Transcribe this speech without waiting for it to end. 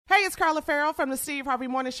Hey, it's Carla Farrell from the Steve Harvey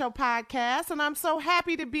Morning Show podcast, and I'm so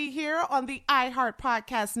happy to be here on the iHeart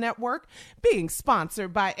Podcast Network, being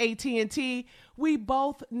sponsored by AT&T. We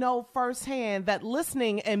both know firsthand that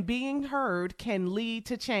listening and being heard can lead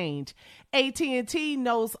to change. AT&T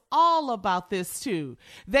knows all about this too.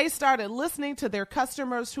 They started listening to their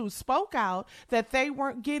customers who spoke out that they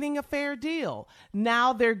weren't getting a fair deal.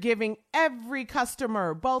 Now they're giving every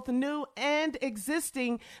customer, both new and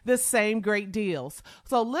existing, the same great deals.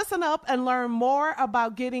 So listen up and learn more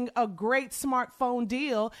about getting a great smartphone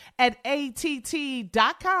deal at att.com/best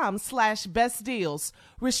deals.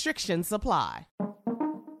 Restrictions apply.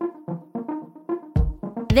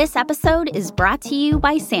 This episode is brought to you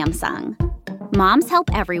by Samsung. Moms help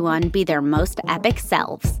everyone be their most epic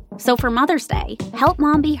selves. So for Mother's Day, help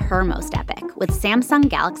mom be her most epic with Samsung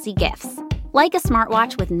Galaxy gifts, like a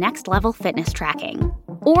smartwatch with next-level fitness tracking,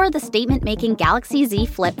 or the statement-making Galaxy Z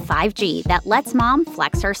Flip 5G that lets mom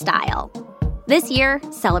flex her style. This year,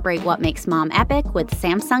 celebrate what makes mom epic with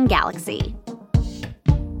Samsung Galaxy.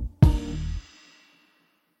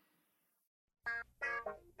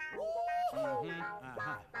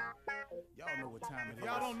 Y'all know what time it is.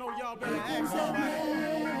 Y'all don't know, y'all better ask somebody.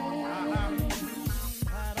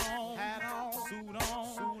 Hat on, suit on,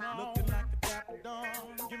 looking like a dapper dog,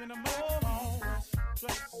 giving them all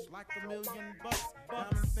dressed like $1 million,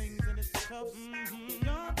 diamond things in its cuffs.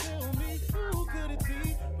 Y'all tell me who could it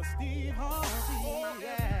be but Steve Harvey? Oh,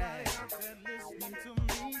 yeah, listening to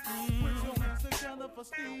me. Put your hands together for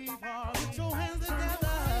Steve Harvey. Put your hands together.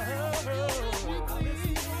 Steve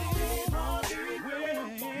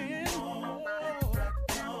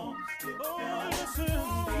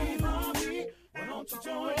Harvey. Why don't you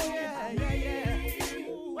join in?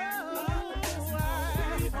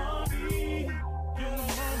 Steve Harvey, get them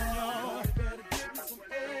on, y'all. Better give me some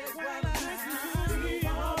eggs while I listen to Steve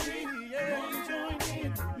Harvey. Won't you join in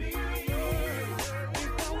with me?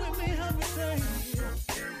 Come with me, help me say,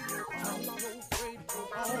 turn your radio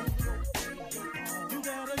on. You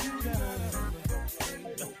gotta turn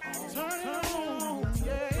it on,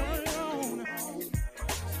 yeah. Turn it on.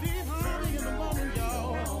 Steve Harvey in the morning, y'all.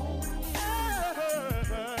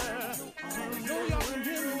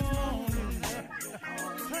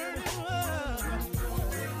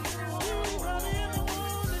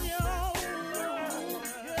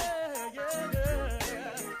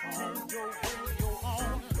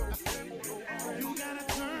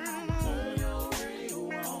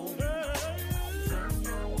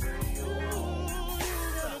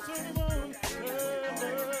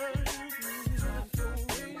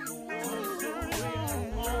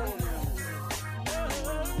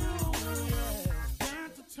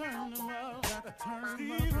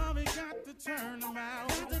 Steve Harvey got to turn them out.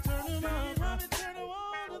 Got to turn them out. Steve Harvey turn them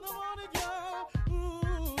on in the morning, y'all.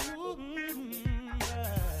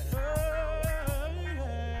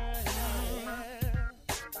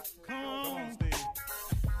 Come on, Steve.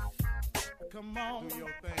 Come on. Do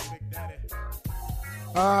your thing, Big Daddy.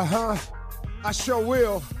 I sure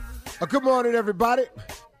will. Good morning, everybody.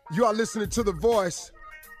 You are listening to The Voice.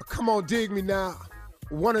 Come on, dig me now.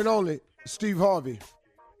 One and only Steve Harvey.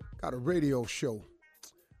 Got a radio show.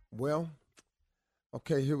 Well,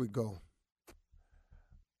 okay, here we go.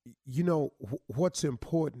 You know, what's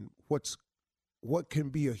important, what can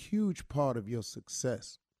be a huge part of your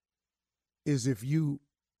success is if you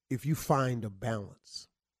find a balance.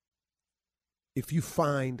 If you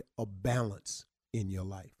find a balance in your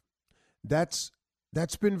life. That's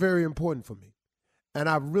been very important for me. And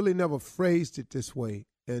I've really never phrased it this way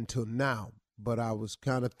until now, but I was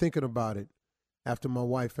kind of thinking about it after my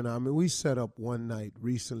wife and I mean, we set up one night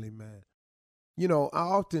recently, man. You know, I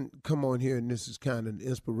often come on here, and this is kind of an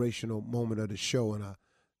inspirational moment of the show, and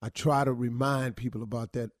I try to remind people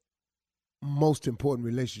about that most important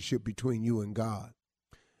relationship between you and God.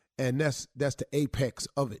 And that's the apex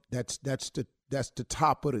of it. That's the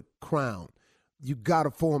top of the crown. You got to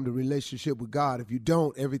form the relationship with God. If you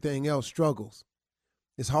don't, everything else struggles.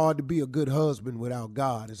 It's hard to be a good husband without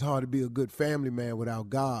God. It's hard to be a good family man without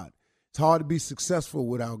God. It's hard to be successful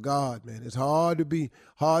without God, man. It's hard to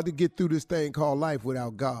get through this thing called life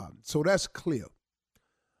without God. So that's clear.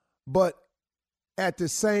 But at the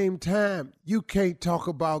same time, you can't talk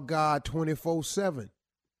about God 24/7.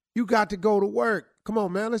 You got to go to work. Come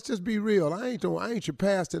on, man. Let's just be real. I ain't your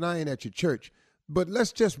pastor and I ain't at your church. But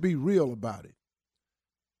let's just be real about it.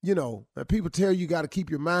 You know, people tell you got to keep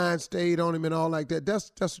your mind stayed on him and all like that.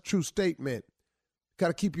 That's a true statement. Got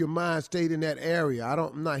to keep your mind stayed in that area.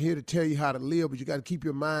 I'm not here to tell you how to live, but you got to keep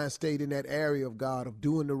your mind stayed in that area of God, of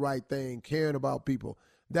doing the right thing, caring about people,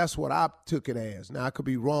 That's what I took it as. Now, I could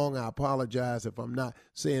be wrong. I apologize if I'm not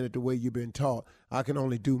saying it the way you've been taught. I can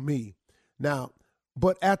only do me. Now,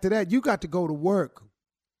 but after that, you got to go to work.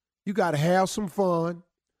 You got to have some fun.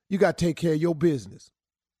 You got to take care of your business.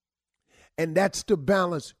 And that's the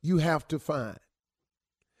balance you have to find.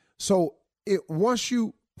 So once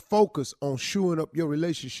you focus on shoring up your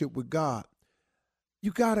relationship with God,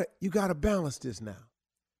 you gotta balance this now.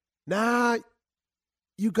 Now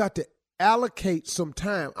you got to allocate some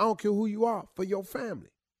time. I don't care who you are, for your family.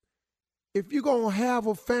 If you're gonna have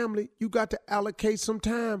a family, you got to allocate some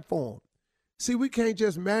time for them. See, we can't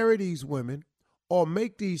just marry these women or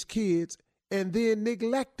make these kids and then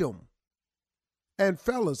neglect them. And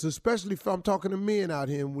fellas, especially if I'm talking to men out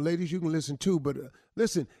here, and ladies, you can listen too, but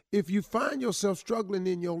listen, if you find yourself struggling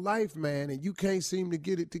in your life, man, and you can't seem to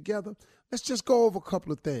get it together, let's just go over a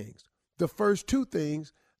couple of things. The first two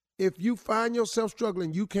things, if you find yourself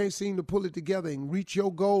struggling, you can't seem to pull it together and reach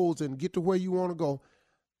your goals and get to where you want to go,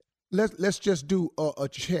 let's just do a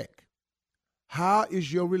check. How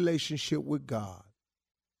is your relationship with God?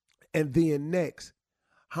 And then next,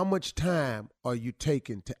 how much time are you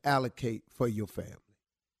taking to allocate for your family?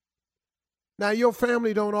 Now, your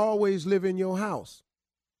family don't always live in your house,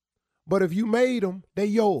 but if you made them, they're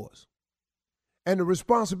yours. And the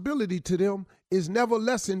responsibility to them is never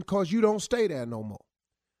lessened because you don't stay there no more,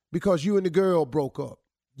 because you and the girl broke up.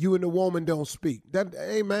 You and the woman don't speak.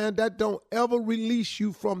 Hey, man, that don't ever release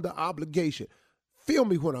you from the obligation. Feel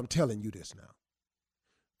me when I'm telling you this now.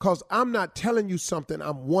 Because I'm not telling you something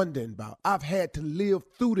I'm wondering about. I've had to live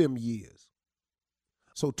through them years.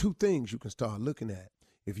 So two things you can start looking at.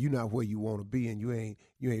 If you're not where you want to be and you ain't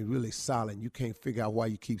really solid, you can't figure out why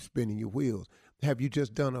you keep spinning your wheels. Have you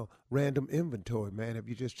just done a random inventory, man? Have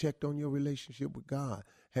you just checked on your relationship with God?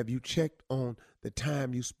 Have you checked on the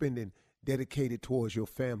time you spending dedicated towards your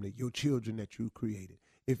family, your children that you created?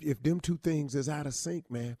 If them two things is out of sync,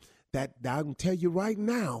 man, that I can tell you right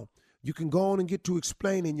now, you can go on and get to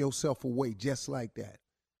explaining yourself away just like that.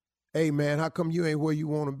 Hey, man, how come you ain't where you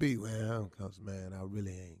want to be? Well, because, man, I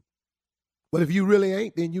really ain't. But if you really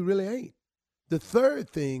ain't, then you really ain't. The third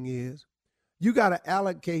thing is you got to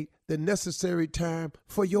allocate the necessary time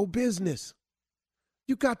for your business.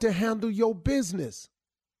 You got to handle your business.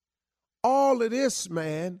 All of this,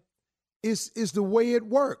 man, is the way it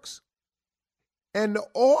works. And the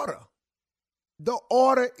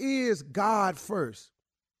order is God first.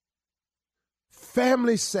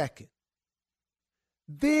 Family second.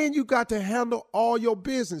 Then you got to handle all your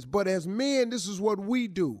business. But as men, this is what we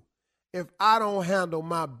do. If I don't handle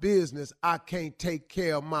my business, I can't take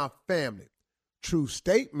care of my family. True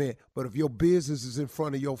statement, but if your business is in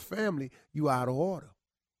front of your family, you out of order.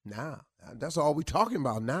 Now, that's all we talking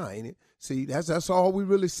about now, ain't it? See, that's all we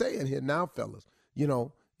really saying here now, fellas.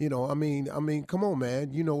 I mean, come on,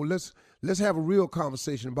 man. Let's have a real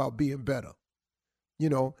conversation about being better.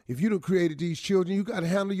 If you done created these children, you got to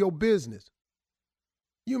handle your business.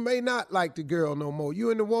 You may not like the girl no more.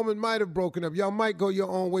 You and the woman might have broken up. Y'all might go your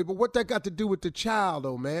own way. But what that got to do with the child,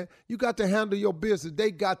 though, man? You got to handle your business.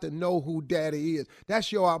 They got to know who daddy is.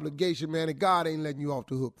 That's your obligation, man, and God ain't letting you off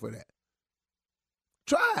the hook for that.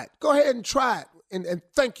 Try it. Go ahead and try it and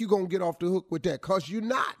think you're going to get off the hook with that, because you're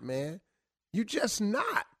not, man. You just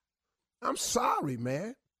not. I'm sorry,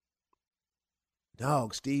 man.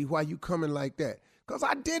 Dog, Steve, why you coming like that? Because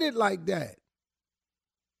I did it like that.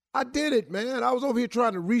 I did it, man. I was over here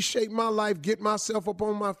trying to reshape my life, get myself up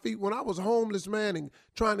on my feet. When I was homeless, man, and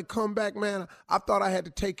trying to come back, man, I thought I had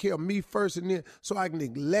to take care of me first, and then so I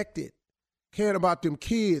neglected caring about them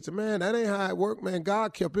kids. Man, that ain't how it worked, man.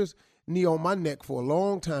 God kept his knee on my neck for a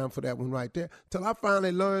long time for that one right there, till I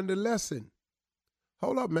finally learned the lesson.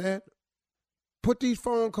 Hold up, man. Put these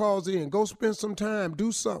phone calls in. Go spend some time.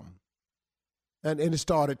 Do something. And it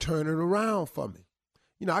started turning around for me.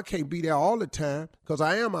 I can't be there all the time because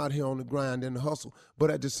I am out here on the grind and the hustle.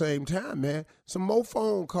 But at the same time, man, some more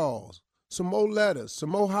phone calls, some more letters,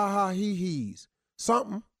 some more ha-ha-he-he's,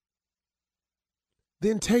 something.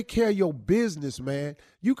 Then take care of your business, man.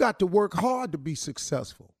 You got to work hard to be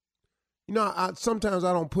successful. Sometimes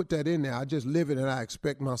I don't put that in there. I just live it, and I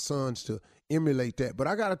expect my sons to emulate that. But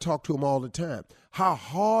I got to talk to them all the time. How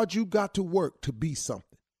hard you got to work to be something.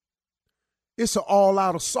 It's an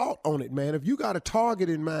all-out assault on it, man. If you got a target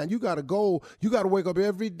in mind, you got a goal, you got to wake up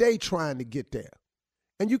every day trying to get there.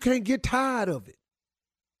 And you can't get tired of it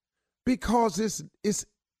because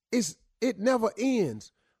it never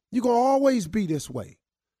ends. You're going to always be this way.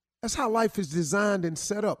 That's how life is designed and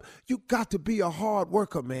set up. You got to be a hard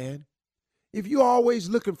worker, man. If you're always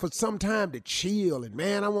looking for some time to chill and,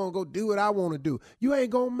 man, I want to go do what I want to do, you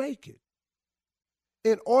ain't going to make it.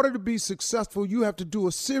 In order to be successful, you have to do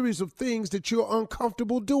a series of things that you're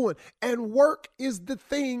uncomfortable doing. And work is the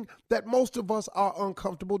thing that most of us are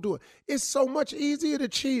uncomfortable doing. It's so much easier to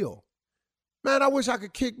chill. Man, I wish I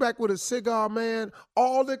could kick back with a cigar, man,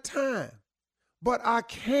 all the time. But I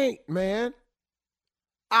can't, man.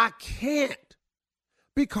 I can't.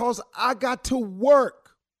 Because I got to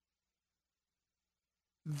work.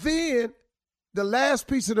 Then the last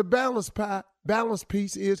piece of the balance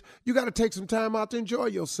piece is you got to take some time out to enjoy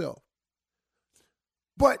yourself.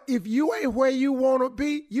 But if you ain't where you want to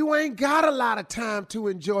be, you ain't got a lot of time to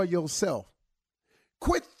enjoy yourself.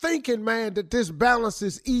 Quit thinking, man, that this balance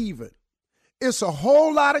is even. It's a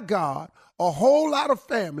whole lot of God, a whole lot of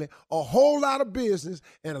family, a whole lot of business,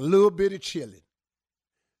 and a little bit of chilling.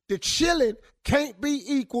 The chilling can't be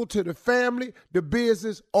equal to the family, the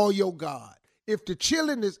business, or your God. If the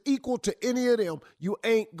chilling is equal to any of them, you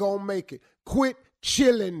ain't gonna make it. Quit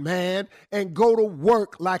chilling, man, and go to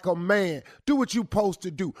work like a man. Do what you're supposed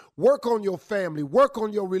to do. Work on your family, work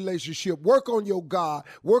on your relationship, work on your God,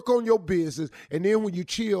 work on your business, and then when you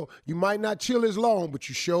chill, you might not chill as long, but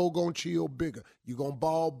you sure gonna chill bigger. You gonna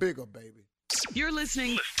ball bigger, baby. You're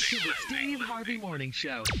listening to the Steve Harvey Morning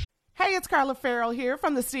Show. Hey, it's Carla Farrell here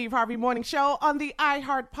from the Steve Harvey Morning Show on the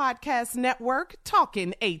iHeart Podcast Network,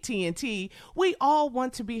 talking AT&T. We all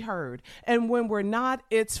want to be heard, and when we're not,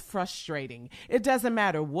 it's frustrating. It doesn't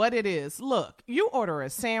matter what it is. Look, you order a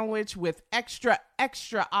sandwich with extra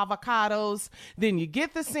avocados, then you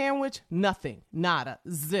get the sandwich, nothing, nada,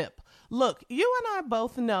 zip. Look, you and I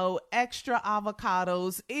both know extra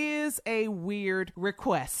avocados is a weird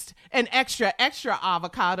request. And extra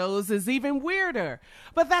avocados is even weirder.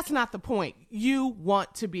 But that's not the point. You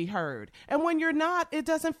want to be heard. And when you're not, it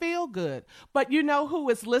doesn't feel good. But you know who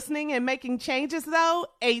is listening and making changes, though?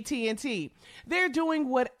 AT&T. They're doing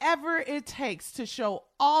whatever it takes to show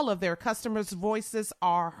all of their customers' voices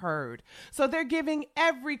are heard. So they're giving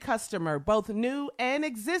every customer, both new and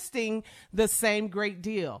existing, the same great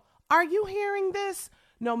deal. Are you hearing this?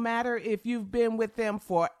 No matter if you've been with them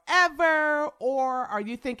forever or are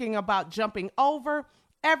you thinking about jumping over,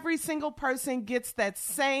 every single person gets that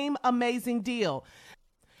same amazing deal.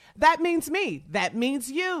 That means me. That means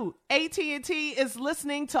you. AT&T is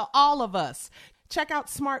listening to all of us. Check out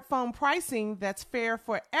smartphone pricing that's fair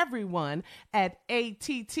for everyone at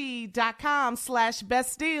att.com/best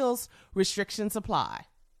deals. Restrictions apply.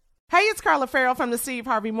 Hey, it's Carla Farrell from the Steve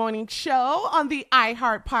Harvey Morning Show on the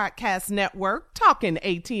iHeart Podcast Network, talking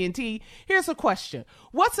AT&T. Here's a question.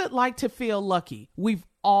 What's it like to feel lucky? We've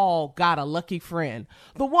all got a lucky friend.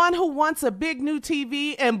 The one who wants a big new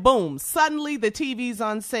TV and boom, suddenly the TV's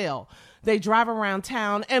on sale. They drive around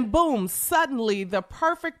town and boom, suddenly the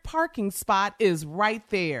perfect parking spot is right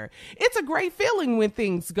there. It's a great feeling when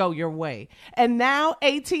things go your way. And now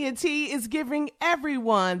AT&T is giving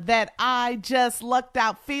everyone that I just lucked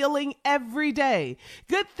out feeling every day.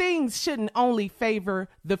 Good things shouldn't only favor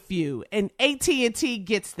the few, and AT&T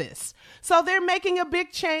gets this. So they're making a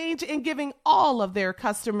big change in giving all of their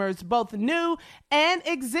customers, both new and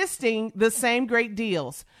existing, the same great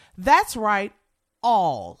deals. That's right,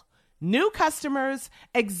 all. New customers,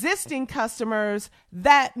 existing customers,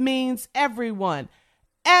 that means everyone,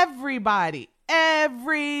 everybody.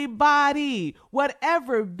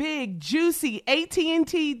 Whatever big, juicy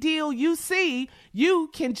AT&T deal you see, you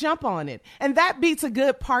can jump on it. And that beats a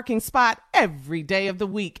good parking spot every day of the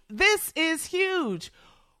week. This is huge.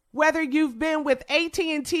 Whether you've been with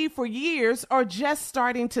AT&T for years or just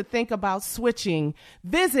starting to think about switching,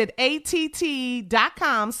 visit att.com/best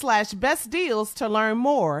deals to learn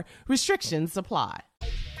more. Restrictions apply.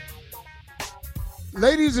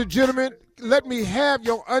 Ladies and gentlemen, let me have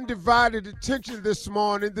your undivided attention this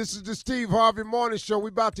morning. This is the Steve Harvey Morning Show. We're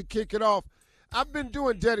about to kick it off. I've been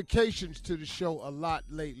doing dedications to the show a lot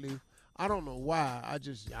lately. I don't know why. I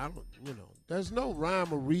don't, there's no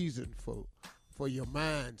rhyme or reason for your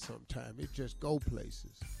mind sometimes. It just go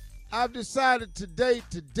places. I've decided today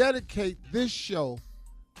to dedicate this show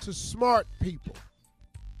to smart people.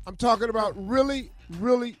 I'm talking about really,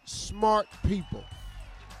 really smart people.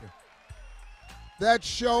 That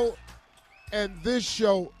show and this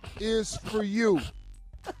show is for you.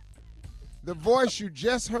 The voice you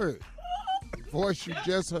just heard.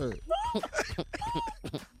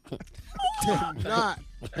 Cannot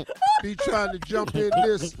be trying to jump in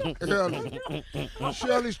this early.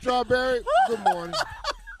 Shirley Strawberry, good morning.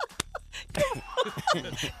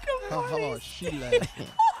 How hard she laughing.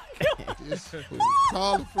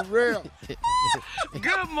 Carla Farrell.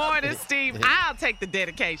 Good morning, Steve. I'll take the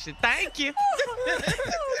dedication. Thank you.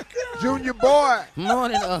 Junior boy.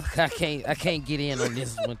 Morning. I can't get in on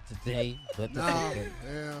this one today. But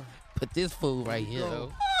yeah. Put this fool right here,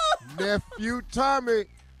 though. Nephew Tommy.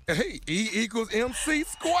 Hey, E equals MC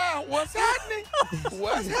square. What's happening?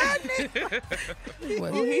 What's happening?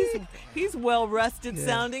 Well, he's well rested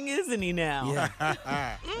sounding, isn't he now? Yeah.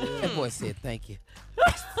 That boy said thank you.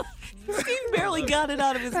 Steve barely got it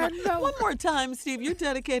out of his mouth. One more time, Steve. You're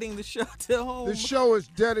dedicating the show to home. The show is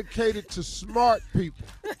dedicated to smart people.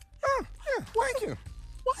 Thank you.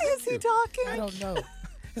 Why is he talking? I don't know.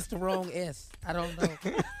 It's the wrong S. I don't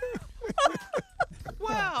know.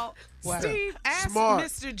 Wow. Steve asked Smart.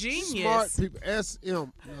 Mr. Genius. Smart people.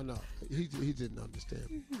 SM. No. He didn't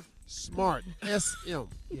understand. Smart. SM.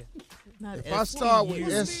 Not If I start with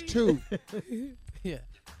S2. Yeah.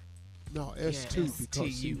 No, S2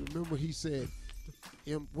 because see, STU. remember he said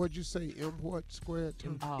M. What'd you say? M what squared?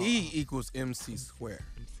 E equals MC square.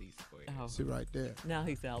 Oh. See right there. Now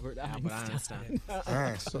he's Albert Einstein.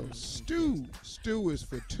 So stew is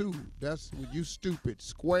for two. That's when you stupid.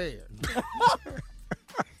 Squared.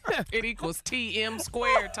 It equals TM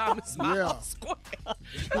squared, Thomas Miles squared.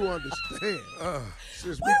 You understand?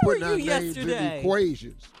 Since Where we were putting our you names in yesterday?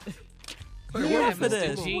 equations. Enough for Mr.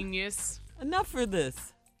 this. Genius. Enough for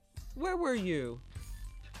this. Where were you?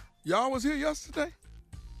 Y'all was here yesterday?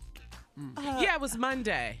 Yeah, it was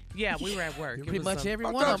Monday. Yeah, we were at work. Pretty much every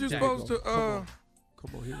I one thought of you them. supposed to. Come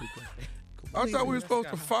on, here we go. I thought we were supposed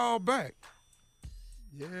to fall back.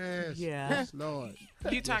 Yes. Yeah. Yes, Lord.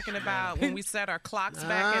 You talking about when we set our clocks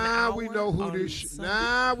back in an hour? We know who on this. Sunday?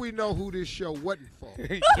 Now we know who this show wasn't for. What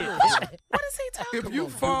is he talking If you Do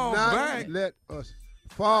fall not back, let us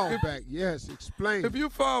fall back. Yes, explain. if you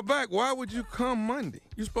fall back, why would you come Monday?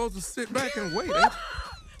 You're supposed to sit back and wait. Ain't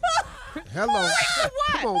you? Hello.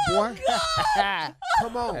 Come on, boy.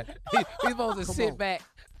 Come on. He's supposed to Come sit on. back.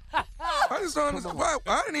 I just don't understand. Why,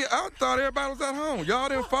 I thought everybody was at home. Y'all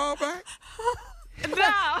didn't fall back?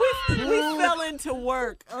 We fell into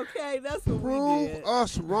work, okay? That's what we Prove did.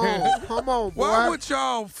 us wrong. Come on, boy. Why would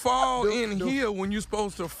y'all fall The- in the- here when you're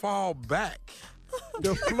supposed to fall back?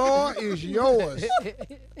 The floor is yours.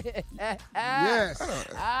 Yes.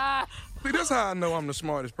 See, that's how I know I'm the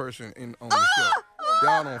smartest person on the show.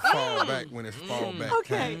 Y'all don't fall back when it's fall back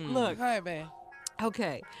Okay, time. look. All right, man.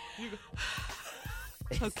 Okay.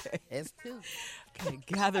 Okay. S2. Okay,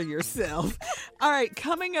 gather yourself. All right,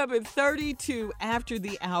 coming up at 32 after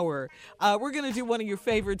the hour, we're going to do one of your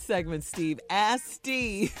favorite segments, Steve. Ask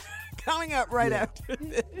Steve. Coming up right after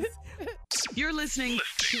this. You're listening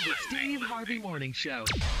to the Steve Harvey Morning Show.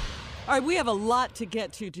 All right, we have a lot to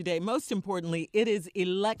get to today. Most importantly, it is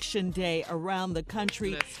election day around the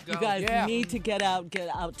country. Let's go. You guys Yeah. need to get out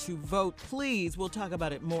to vote, please. We'll talk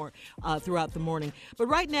about it more throughout the morning. But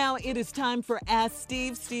right now, it is time for Ask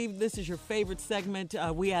Steve. Steve, this is your favorite segment.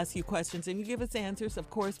 We ask you questions and you give us answers. Of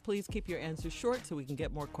course, please keep your answers short so we can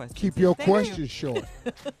get more questions. Keep in. your Thank you. questions short.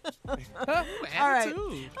 All right.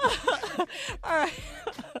 All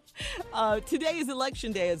right. Today is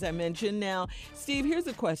election day, as I mentioned. Now, Steve, here's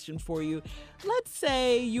a question for you. Let's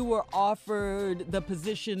say you were offered the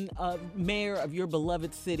position of mayor of your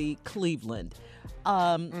beloved city, Cleveland.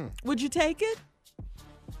 Would you take it?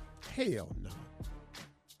 Hell no.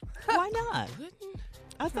 Why not?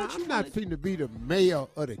 I thought you I'm not finna be the mayor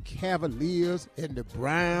of the Cavaliers and the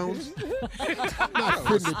Browns. I'm not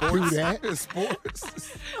finna do that. It's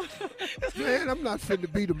sports. Man, I'm not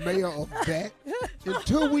finna be the mayor of that.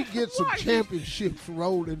 Until we get some championships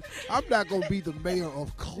rolling, I'm not gonna be the mayor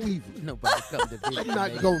of Cleveland. Nobody come to visit. I'm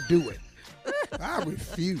not man. gonna do it. I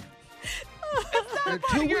refuse.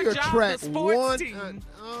 Until we your job, the attract sports one, team.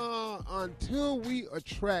 until we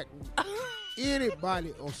attract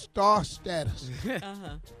anybody of star status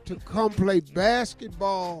to come play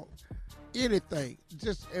basketball, anything,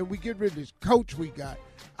 and we get rid of this coach we got.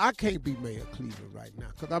 I can't be mayor of Cleveland right now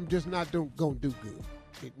because I'm just not gonna do good.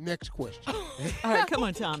 Okay, next question. All right, come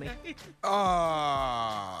on, Tommy.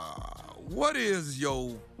 What is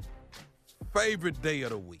your favorite day of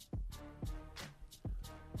the week?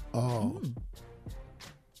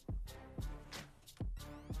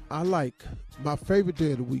 I like my favorite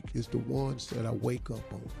day of the week is the ones that I wake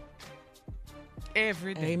up on.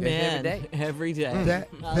 Every day. Amen. Every day. Every day. That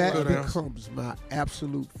I love it. becomes my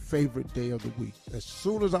absolute favorite day of the week. As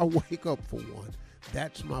soon as I wake up for one,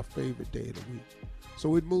 that's my favorite day of the week.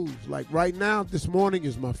 So it moves. Like right now, this morning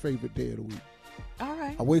is my favorite day of the week. All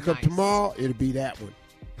right. I wake up Nice. tomorrow, it'll be that one.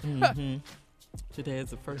 Mm-hmm. Today is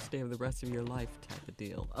the first day of the rest of your life type of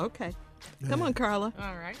deal. Okay. Come on, Carla.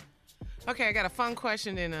 All right. Okay, I got a fun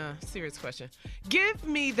question and a serious question. Give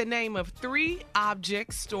me the name of 3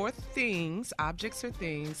 objects or things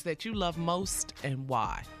that you love most and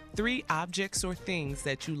why. 3 objects or things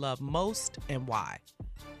that you love most and why.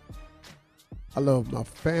 I love my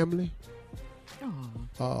family.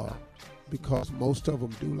 Because most of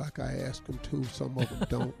them do like I ask them to. Some of them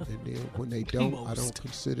don't. And then when they don't, I don't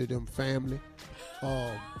consider them family.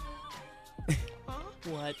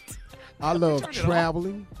 What? I love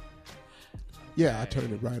traveling. Yeah, I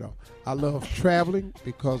turned it right off. I love traveling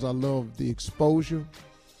because I love the exposure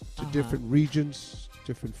to different regions,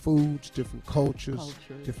 different foods, different cultures,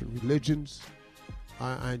 different religions.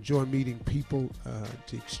 I enjoy meeting people,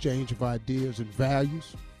 the exchange of ideas and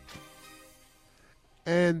values.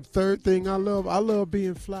 And third thing I love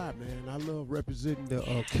being fly, man. I love representing the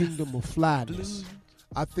kingdom of flyness.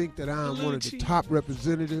 I think that I'm one of the top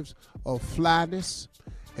representatives of flyness,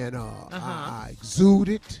 and I exude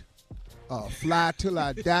it. Fly till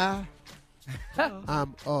I die.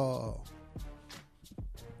 I'm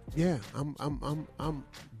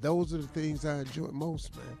those are the things I enjoy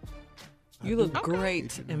most, man. You look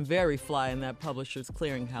great and very fly in that Publishers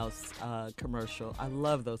Clearinghouse commercial. I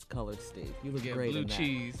love those colors, Steve. You look great in that. Blue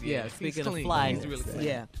cheese. Yeah, speaking of fly, he's really clean.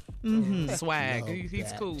 yeah. Swag.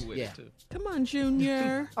 He's cool with it too. Come on,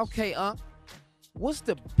 Junior. Okay, what's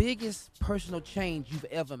the biggest personal change you've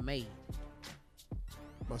ever made?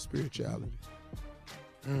 My spirituality.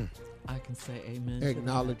 I can say amen.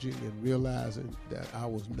 Acknowledging and realizing that I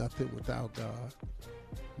was nothing without God.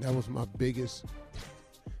 That was my biggest,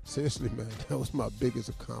 seriously, man, that was my biggest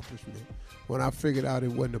accomplishment. When I figured out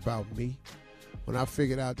it wasn't about me, when I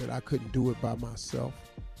figured out that I couldn't do it by myself,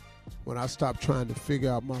 when I stopped trying to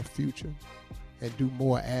figure out my future and do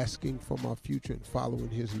more asking for my future and following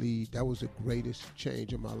his lead, that was the greatest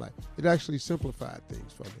change in my life. It actually simplified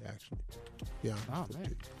things for me, actually. Yeah.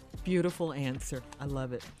 Beautiful answer. I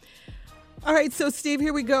love it. All right, so Steve,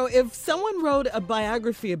 here we go. If someone wrote a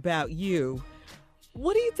biography about you,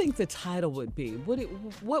 what do you think the title would be?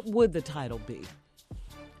 What would the title be?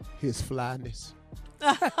 His flyness.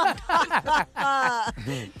 Didn't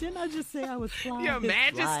I just say I was fly? Your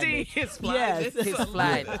Majesty, his flyness. Yes, His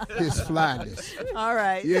flyness. His flyness. All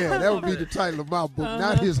right. Yeah, that would be the title of my book.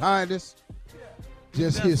 Not His Highness,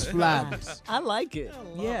 just His flyness. I like it.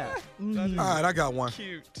 Yeah. Mm-hmm. All right, I got one.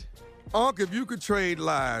 Cute. Unc, if you could trade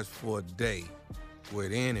lives for a day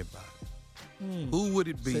with anybody, who would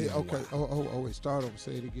it be? Say, and okay. why? Wait, start over.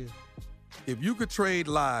 Say it again. If you could trade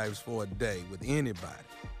lives for a day with anybody,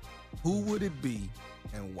 who would it be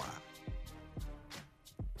and why?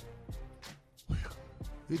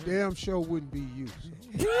 The damn show wouldn't be you.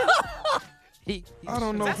 So. I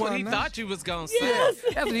don't know That's why what he not. thought you was gonna say. Yes,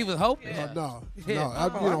 that's what he was hoping. No.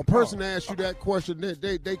 I Person asks you that question,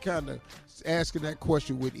 they kind of asking that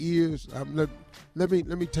question with ears. Let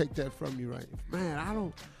me take that from you, right? Man,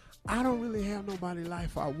 I don't really have nobody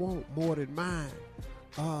life I want more than mine.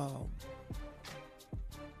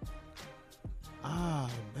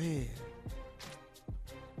 Man,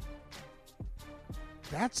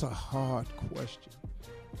 that's a hard question.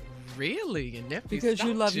 Really? Your nephew Because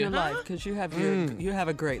you stopped love your huh? life. Because you have you have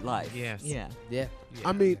a great life. Yes. Yeah. Yeah.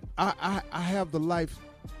 I mean, I have the life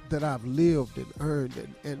that I've lived and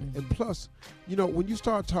earned, and plus, when you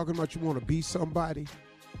start talking about you want to be somebody,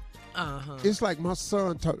 it's like my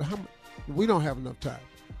son taught. We don't have enough time.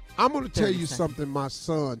 I'm going to tell you something my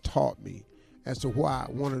son taught me as to why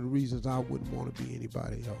one of the reasons I wouldn't want to be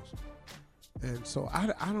anybody else. And so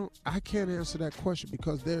I can't answer that question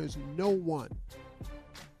because there is no one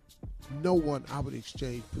I would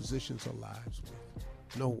exchange positions or lives with.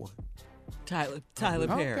 No one. Tyler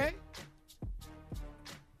Perry. Okay.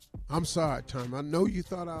 I'm sorry, Tom. I know you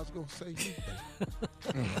thought I was going to say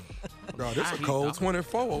you. God, this a cold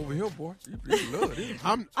 24 over here, boy. You love this.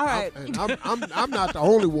 I'm not the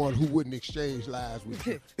only one who wouldn't exchange lives with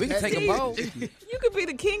you. We can take a bowl. You could be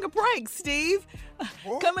the king of pranks, Steve.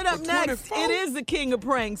 Boy, Coming up for next, 24? it is the king of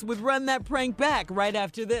pranks with Run That Prank Back right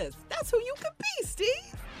after this. That's who you could be, Steve.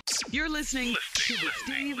 You're listening to the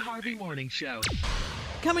Steve Harvey Morning Show.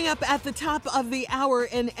 Coming up at the top of the hour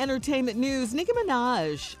in entertainment news, Nicki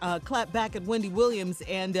Minaj clapped back at Wendy Williams,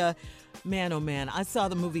 and man, oh man, I saw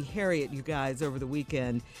the movie Harriet, you guys, over the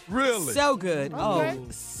weekend. Really? So good. Okay. Oh,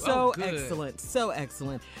 so good. excellent. So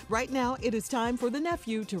excellent. Right now, it is time for the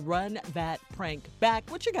nephew to run that prank back.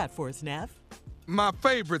 What you got for us, Neff? My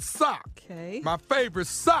favorite sock. Okay. My favorite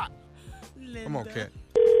sock. Come on, Cat.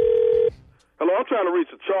 Hello, I'm trying to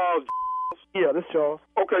reach a Charles. Yeah, this Charles.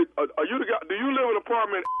 Okay, are you the guy? Do you live in an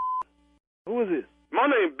apartment? Who is this? My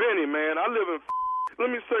name Benny, man. I live in.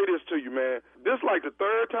 Let me say this to you, man. This like the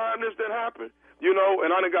third time this done happened, and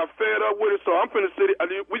I done got fed up with it. So I'm finna sit.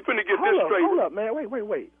 We finna get this straight. Hold up, man.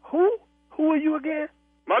 Wait. Who are you again?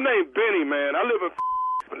 My name Benny, man. I live in.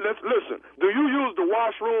 Listen. Do you use the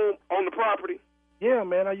washroom on the property? Yeah,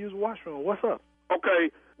 man. I use washroom. What's up?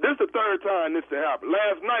 Okay, this is the third time this has happened.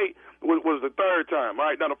 Last night was the third time. All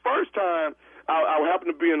right, now the first time I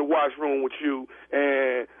happened to be in the washroom with you,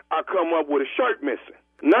 and I come up with a shirt missing.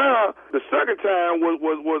 Now the second time was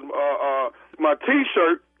my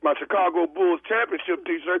T-shirt, my Chicago Bulls championship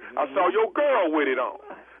T-shirt. I saw your girl with it on.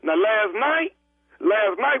 Now last night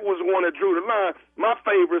was the one that drew the line. My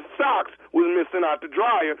favorite socks was missing out the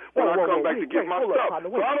dryer when I come back to get my stuff.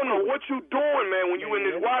 So I don't know what you doing, man, when you in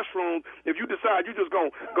this washroom. If you decide you just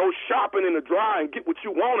gonna go shopping in the dryer and get what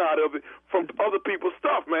you want out of it from other people's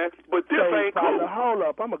stuff, man. But this ain't cool. Hold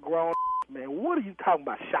up, I'm a grown man. What are you talking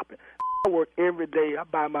about shopping? I work every day. I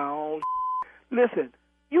buy my own. Listen.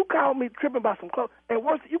 You called me tripping about some clothes, and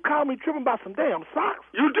worse, you called me tripping about some damn socks.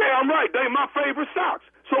 You damn right. They my favorite socks.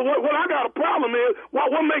 So what I got a problem is, what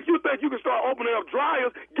makes you think you can start opening up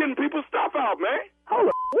dryers, getting people's stuff out, man? Hold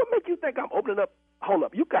up. What makes you think I'm opening up? Hold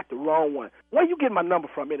up. You got the wrong one. Where you getting my number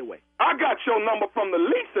from anyway? I got your number from the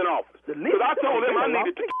leasing office. The leasing? Because I told them I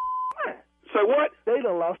needed to. Say what? They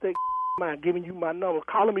done lost their mind giving you my number,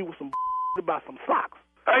 calling me with some about some socks.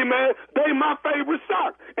 Hey, man, they my favorite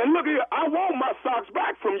socks. And look here, I want my socks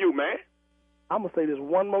back from you, man. I'm going to say this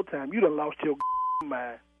one more time. You done lost your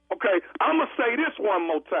mind. Okay, I'm going to say this one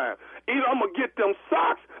more time. Either I'm going to get them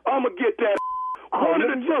socks or I'm going to get that one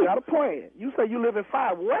of the two. You got a plan. You say you live in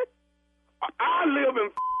 5 what? I live in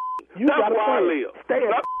you That's got a where plan. I live. Stay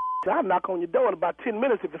at I'll knock on your door in about 10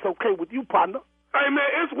 minutes if it's okay with you, partner. Hey, man,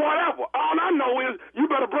 it's whatever. All I know is you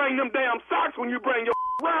better bring them damn socks when you bring your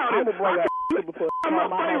around. I'm going to bring that before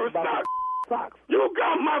my favorite socks. You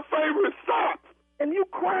got my favorite socks. And you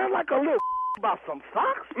crying like a little about some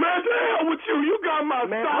socks? Man, the hell with you. You got my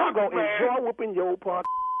man, socks, I'm going to man. enjoy whooping your part.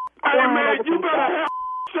 Hey, man, you better have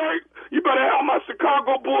shirt. You better have my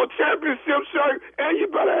Chicago Bulls championship shirt, and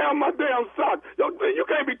you better have my damn socks. You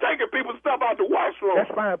can't be taking people's stuff out the washroom.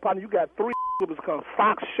 That's fine, partner. You got 3 come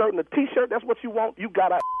socks, shirt, and a T-shirt. That's what you want. You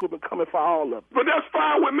got our coming for all of them. But that's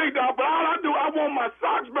fine with me, dog. But all I do, I want my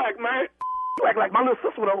socks back, man. You act like my little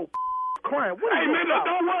sister with a old crying. Hey, man,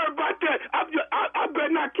 don't worry about that. I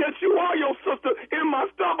better not catch you or your sister in my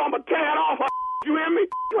stuff. I'm going to tear it off. You hear me?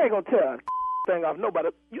 You ain't going to tear a thing off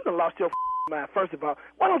nobody. You done lost your mind, first of all.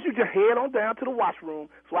 Why don't you just head on down to the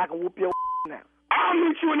washroom so I can whoop your now? I'll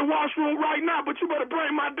meet you in the washroom right now, but you better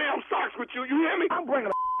bring my damn socks with you. You hear me? I'm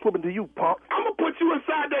bringing a whooping to you, punk. I'm going to put you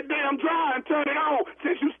inside that damn dryer and turn it on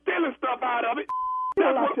since you stealing stuff out of it. You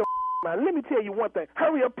lost your mind. Let me tell you one thing.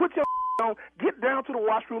 Hurry up, put your on, get down to the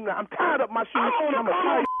washroom now. I'm tired of my shoes. I'm on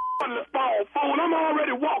the phone, fool. I'm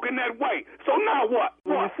already walking that way. So now what?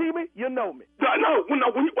 When you see me, you know me. No,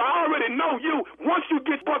 I already know you. Once you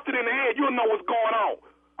get busted in the head, you'll know what's going on.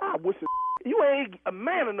 I wish you ain't a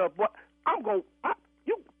man enough, but I'm going to...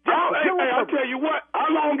 I'll tell you what. How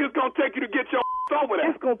long is it going to take you to get your over there?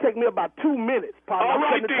 It's going to take me about 2 minutes, partner. All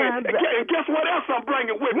right, then. And guess what else I'm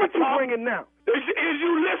bringing with me? What you bringing now? Is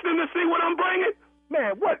you listening to see what I'm bringing?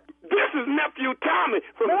 Man, what? This is nephew Tommy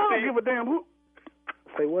from I don't give a damn who.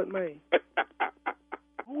 Say what, man?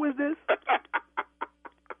 Who is this?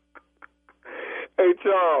 Hey,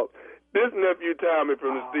 Charles. This nephew Tommy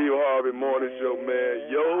from the Steve Harvey Morning Show,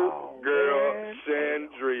 man. Yo, girl, man.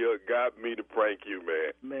 Chandria got me to prank you,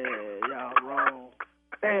 man. Man, y'all wrong.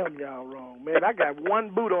 Damn, y'all wrong, man. I got one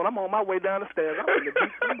boot on. I'm on my way down the stairs. I'm going to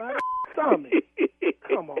beat somebody. Tommy.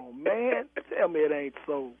 Come on, man. Tell me it ain't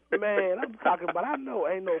so. Man, I'm talking about, I know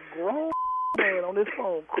ain't no grown man on this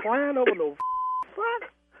phone crying over no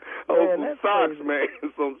socks. Oh, man, some socks, crazy. Man.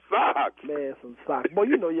 Some socks. Man, some socks. Boy,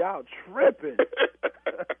 you know y'all tripping.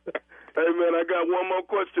 Hey, man, I got one more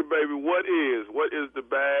question, baby. What is the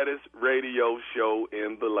baddest radio show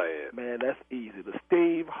in the land? Man, that's easy. The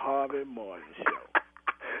Steve Harvey Morning Show.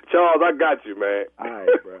 Charles, I got you, man. All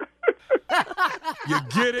right, bro. You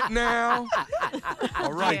get it now?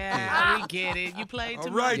 All right, yeah, then. we get it. You played all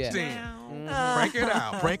too right, much then. now. Prank it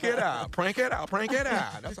out, prank it out, prank it out, prank it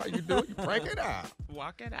out. That's how you do it. You prank it out.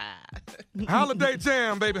 Walk it out. Holiday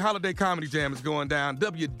Jam, baby. Holiday Comedy Jam is going down.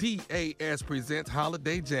 WDAS presents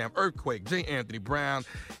Holiday Jam. Earthquake, J. Anthony Brown,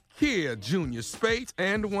 Kia Jr. Spates,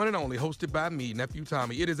 and the one and only, hosted by me, Nephew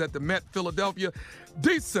Tommy. It is at the Met Philadelphia,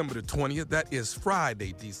 December the 20th. That is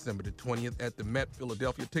Friday, December the 20th at the Met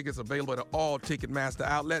Philadelphia. Tickets available at all Ticketmaster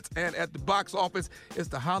outlets and at the box office. It's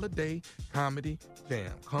the Holiday Comedy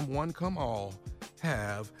Jam. Come one, come all.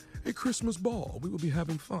 Have a Christmas ball. We will be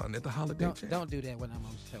having fun at the Holiday Jam. Don't do that when I'm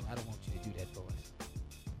on the show. I don't want you to do that for us.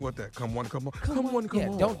 What that? Come one, come all. Come one, come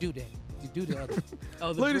all. Yeah, don't do that. You do the other.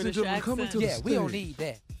 Oh, the Ladies British and gentlemen, accent? coming to the Yeah, stage. we don't need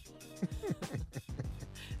that.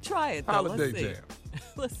 Try it, though. Holiday Let's see. Jam.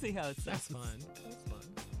 Let's see how it sounds. That's fun. That's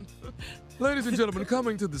fun. Ladies and gentlemen,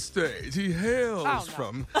 coming to the stage, he hails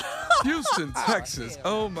from Houston, Texas.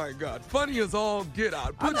 Oh, my God. Funny as all get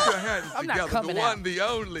out. Put your hands together. The one, the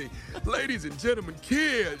only. Ladies and gentlemen,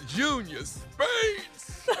 Kid Junior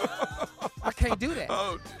Spates. I can't do that.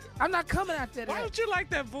 Oh, dear. I'm not coming out there. Why don't you like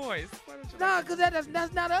that voice? No, because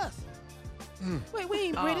that's not us. Wait, we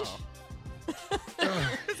ain't British.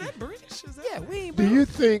 Is that British? Yeah, we ain't Do British. you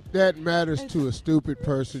think that matters to a stupid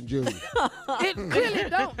person, Junior? It clearly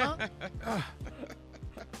don't,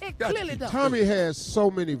 It clearly don't. Tommy has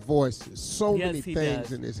so many voices, so Yes, many he things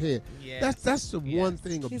does. in his head. Yes. That's the one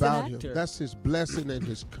thing He's about an him. actor. That's his blessing and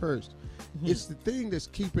his curse. It's the thing that's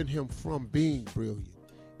keeping him from being brilliant.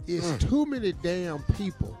 It's too many damn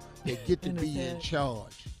people that get to In his be in head.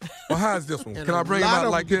 charge. Well, how's this one? And Can I bring a him lot out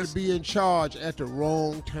of like them get this? to be in charge at the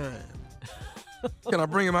wrong time. Can I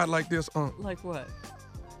bring him out like this? Like what?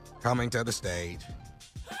 Coming to the stage,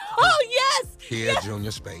 Oh, yes! Kid Junior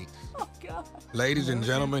Spates. Oh, God. Ladies and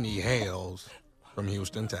gentlemen, he hails from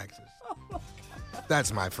Houston, Texas.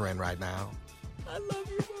 That's my friend right now. I love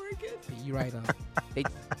you, Morgan. You right on. They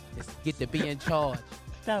just get to be in charge.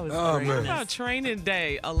 That was Oh, great. man. What about Training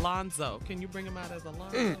Day, Alonzo? Can you bring him out as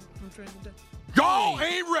Alonzo from Training Day? Y'all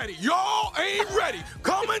ain't ready. Y'all ain't ready.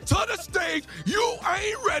 Coming to the stage. You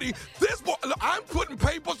ain't ready. This boy, I'm putting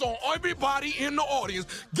papers on everybody in the audience.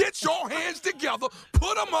 Get your hands together.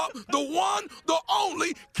 Put them up. The one, the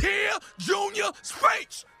only, Kid Junior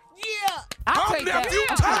Spates. Yeah. I'll Come, take that. nephew,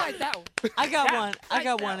 I time. like that one. I got one. I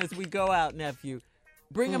got one as we go out, nephew.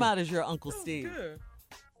 Bring him out as your Uncle Steve. Good.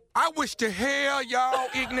 I wish to hell y'all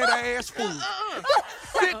ignorant ass fool.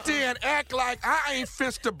 Sit there and act like I ain't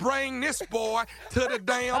finna bring this boy to the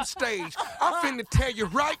damn stage. I'm finna tell you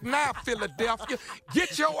right now, Philadelphia,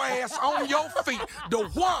 get your ass on your feet. The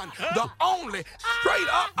one, the only, straight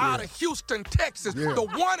up out of Houston, Texas, the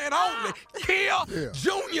one and only, Kid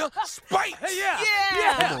Junior Spates.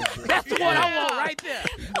 Yeah. That's the one I want right there.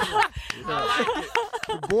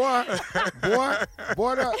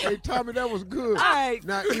 Boy, hey, Tommy, that was good. All right.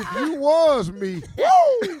 Now, if you was me,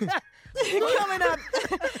 woo! Coming up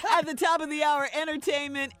at the top of the hour,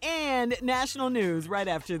 entertainment and national news right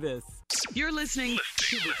after this. You're listening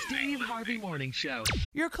to the Steve Harvey Morning Show.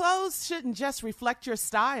 Your clothes shouldn't just reflect your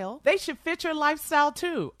style. They should fit your lifestyle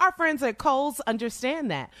too. Our friends at Kohl's understand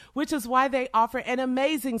that, which is why they offer an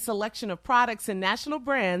amazing selection of products and national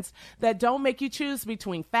brands that don't make you choose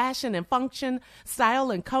between fashion and function,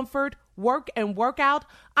 style and comfort, work and workout.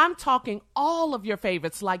 I'm talking all of your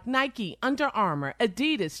favorites like Nike, Under Armour,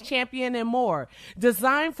 Adidas, Champion, and more.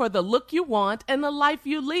 Designed for the look you want and the life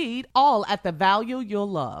you lead, all at the value you'll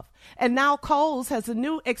love. And now Kohl's has a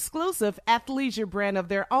new exclusive athleisure brand of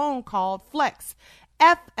their own called Flex.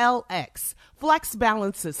 FLX. Flex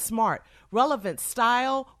balances smart, relevant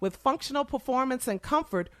style with functional performance and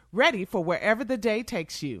comfort, ready for wherever the day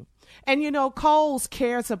takes you. And you know, Kohl's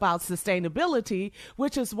cares about sustainability,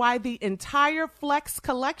 which is why the entire Flex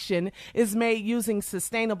collection is made using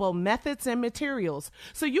sustainable methods and materials,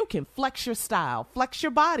 so you can flex your style, flex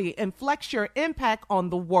your body, and flex your impact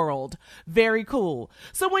on the world. Very cool.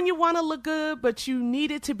 So when you want to look good, but you need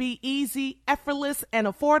it to be easy, effortless, and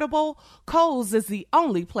affordable, Kohl's is the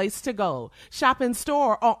only place to go. Shop in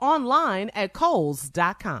store or online at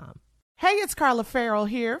Kohls.com. Hey, it's Carla Farrell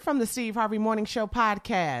here from the Steve Harvey Morning Show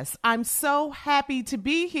podcast. I'm so happy to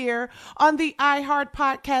be here on the iHeart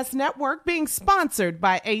Podcast Network, being sponsored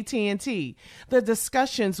by AT&T. The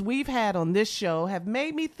discussions we've had on this show have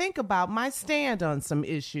made me think about my stand on some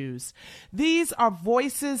issues. These are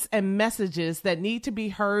voices and messages that need to be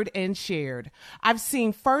heard and shared. I've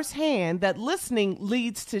seen firsthand that listening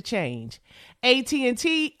leads to change.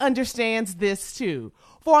 AT&T understands this too.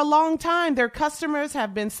 For a long time, their customers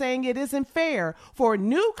have been saying it isn't fair for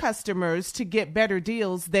new customers to get better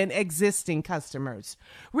deals than existing customers.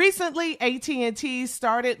 Recently, AT&T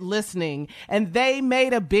started listening, and they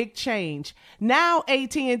made a big change. Now,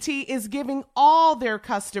 AT&T is giving all their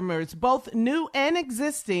customers, both new and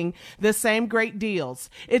existing, the same great deals.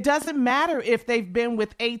 It doesn't matter if they've been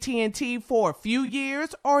with AT&T for a few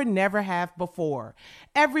years or never have before.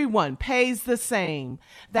 Everyone pays the same.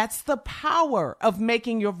 That's the power of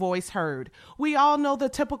making your voice heard. We all know the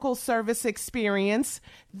typical service experience.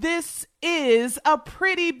 This is a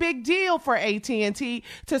pretty big deal for AT&T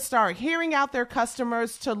to start hearing out their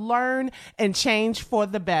customers to learn and change for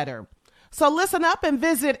the better. So listen up and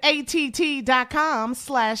visit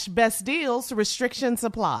att.com/bestdeals. Restrictions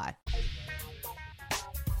apply.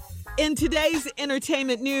 In today's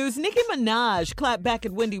entertainment news, Nicki Minaj clapped back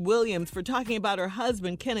at Wendy Williams for talking about her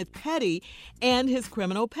husband, Kenneth Petty, and his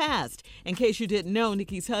criminal past. In case you didn't know,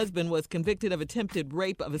 Nicki's husband was convicted of attempted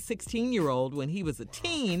rape of a 16-year-old when he was a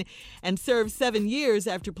teen and served 7 years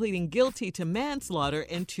after pleading guilty to manslaughter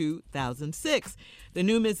in 2006. The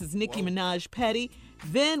new Mrs. Nicki Minaj Petty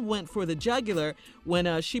then went for the jugular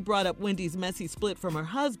when she brought up Wendy's messy split from her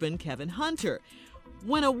husband, Kevin Hunter.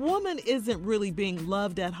 When a woman isn't really being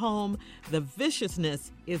loved at home, the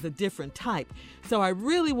viciousness is a different type. So I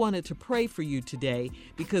really wanted to pray for you today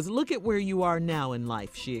because look at where you are now in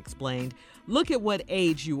life, she explained. Look at what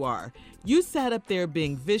age you are. You sat up there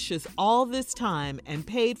being vicious all this time and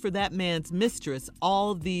paid for that man's mistress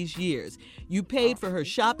all these years. You paid for her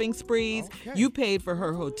shopping sprees. Okay. You paid for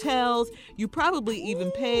her hotels. You probably even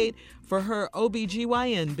paid for her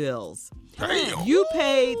OBGYN bills. Damn. You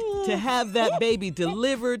paid to have that baby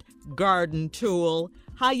delivered, garden tool.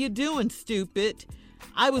 How you doing, stupid?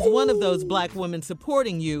 I was one of those black women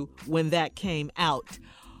supporting you when that came out.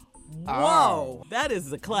 Whoa, that is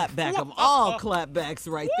the clapback of all clapbacks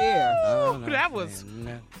right there. That was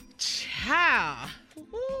child.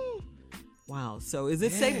 Wow, so is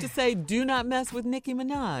it safe to say do not mess with Nicki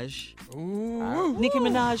Minaj? Ooh. Nicki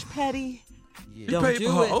Minaj Petty? Yeah. Don't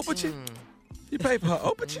do it. You paid for her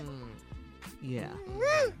Oprah? Yeah.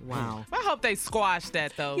 Wow. I hope they squash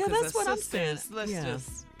that, though. Yeah, that's what I'm saying. Let's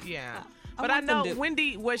just, But I I know want them to-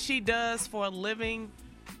 Wendy, what she does for a living,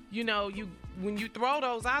 you know, when you throw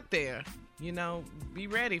those out there, you know, be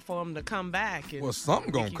ready for them to come back. And Well,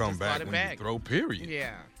 something gonna you come just back brought it when back. you throw, period.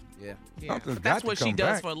 Yeah. Something's But that's got what to she come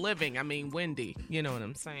does back. for a living. I mean, Wendy, you know what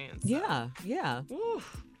I'm saying? So. Yeah.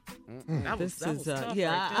 Oof. That was tough I right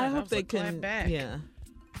there. hope That was they a clap can, back.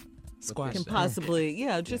 squash can possibly,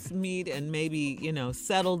 just meet and maybe,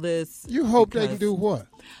 settle this. You hope they can do what?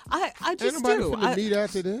 I just Ain't nobody do. finna meet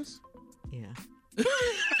after this? Yeah.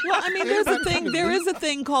 Well, I mean, there is a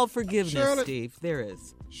thing called forgiveness, Shirley, Steve. There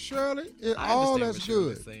is. Shirley, all that's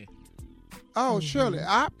good. Oh, Shirley,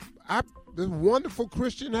 the wonderful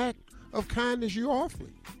Christian act of kindness you offer.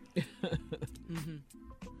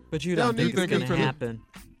 But you don't think it's going to happen.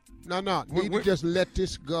 No. Need to just let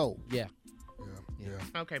this go. Yeah.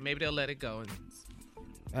 Okay, maybe they'll let it go.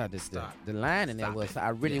 And The line in there was, I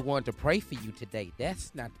really wanted to pray for you today.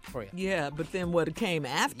 That's not the prayer. Yeah, but then what came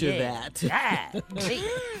after that? God.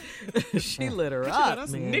 She lit her up,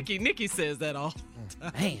 that's man. Nicki says that all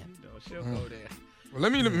the time. Man. She'll go there. Well,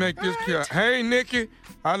 let me make this clear. Hey, Nicki,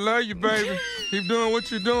 I love you, baby. Keep doing what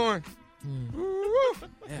you're doing.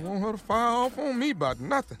 I want her to fire off on me about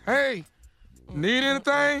nothing. Hey, need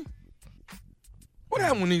anything? What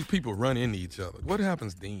happens when these people run into each other? What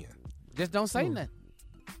happens then? Just don't say nothing.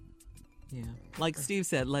 Yeah, like Steve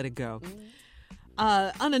said, let it go.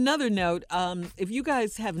 On another note, if you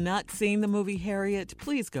guys have not seen the movie Harriet,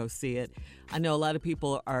 please go see it. I know a lot of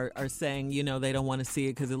people are saying, they don't want to see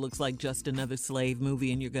it because it looks like just another slave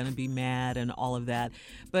movie and you're going to be mad and all of that.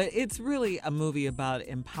 But it's really a movie about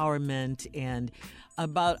empowerment and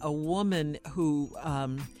about a woman who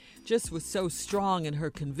just was so strong in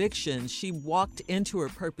her convictions. She walked into her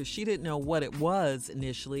purpose. She didn't know what it was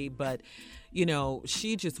initially, but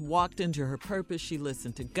she just walked into her purpose. She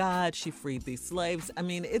listened to God. She freed these slaves. I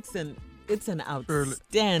mean, it's an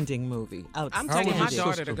outstanding movie. I'm taking my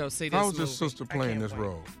daughter to go see this movie. How was your sister playing this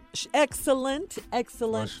role? Excellent. And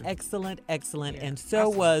so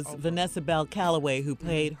was awesome. Vanessa Bell Calloway, who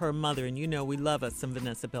played her mother. And we love us some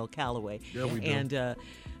Vanessa Bell Calloway. Yeah, we do. And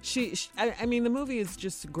I mean, the movie is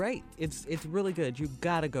just great. It's really good. You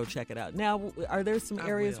gotta go check it out. Now, are there some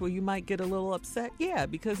areas where you might get a little upset? Yeah,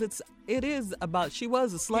 because it is about, she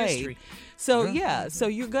was a slave. History. So so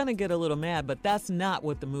you're gonna get a little mad, but that's not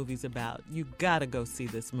what the movie's about. You gotta go see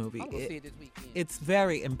this movie. I'm going to see it this weekend. It's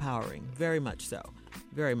very empowering, very much so.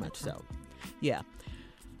 Very much so. Yeah.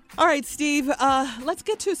 All right, Steve, let's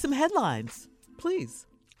get to some headlines, please.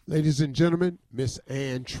 Ladies and gentlemen, Miss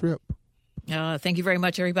Ann Tripp. Thank you very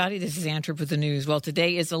much, everybody. This is Ann Tripp with the news. Well,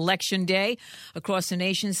 today is Election Day across the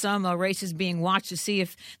nation. Some races being watched to see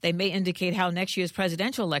if they may indicate how next year's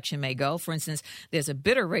presidential election may go. For instance, there's a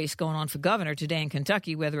bitter race going on for governor today in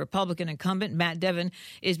Kentucky, where the Republican incumbent, Matt Devin,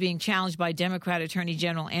 is being challenged by Democrat Attorney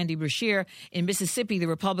General Andy Beshear. In Mississippi, the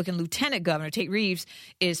Republican Lieutenant Governor, Tate Reeves,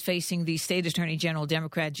 is facing the State Attorney General,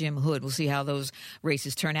 Democrat Jim Hood. We'll see how those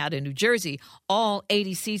races turn out. In New Jersey, all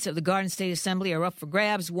 80 seats of the Garden State Assembly are up for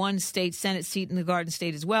grabs. One state Senate Senate seat in the Garden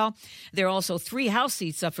State as well. There are also 3 House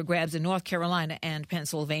seats up for grabs in North Carolina and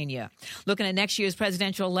Pennsylvania. Looking at next year's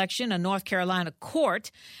presidential election, a North Carolina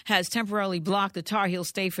court has temporarily blocked the Tar Heel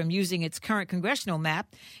state from using its current congressional map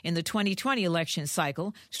in the 2020 election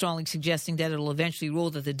cycle, strongly suggesting that it will eventually rule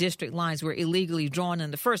that the district lines were illegally drawn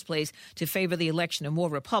in the first place to favor the election of more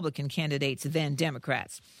Republican candidates than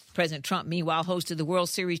Democrats. President Trump, meanwhile, hosted the World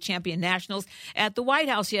Series champion Nationals at the White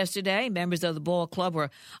House yesterday. Members of the ball club were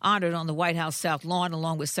honored on the White House South Lawn,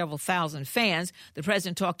 along with several thousand fans. The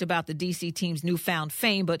president talked about the D.C. team's newfound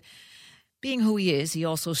fame, but being who he is, he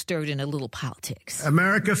also stirred in a little politics.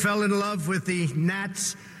 America fell in love with the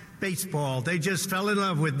Nats baseball. They just fell in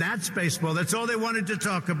love with Nats baseball. That's all they wanted to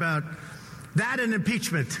talk about. That and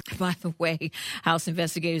impeachment. By the way, House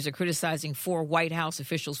investigators are criticizing 4 White House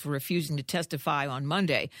officials for refusing to testify on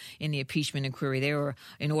Monday in the impeachment inquiry. They were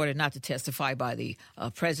in order not to testify by the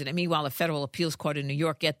president. Meanwhile, a federal appeals court in New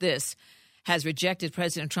York, get this, has rejected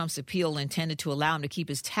President Trump's appeal intended to allow him to keep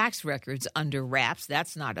his tax records under wraps.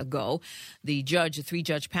 That's not a go. The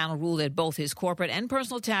 3-judge panel ruled that both his corporate and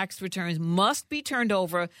personal tax returns must be turned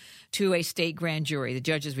over to a state grand jury. The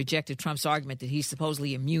judges rejected Trump's argument that he's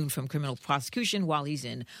supposedly immune from criminal prosecution while he's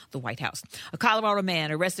in the White House. A Colorado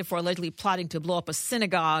man arrested for allegedly plotting to blow up a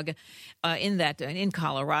synagogue in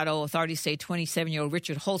Colorado. Authorities say 27-year-old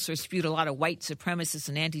Richard Holzer spewed a lot of white supremacist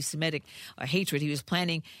and anti-Semitic hatred. He was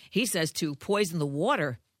planning, he says, to poison the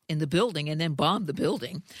water in the building and then bomb the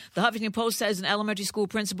building. The Huffington Post says an elementary school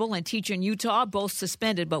principal and teacher in Utah, both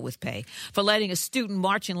suspended but with pay, for letting a student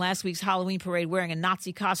march in last week's Halloween parade wearing a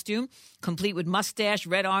Nazi costume, complete with mustache,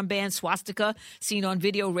 red armband, swastika, seen on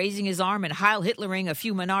video raising his arm and Heil Hitlering a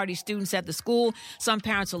few minority students at the school. Some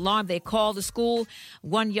parents alarmed. They called the school.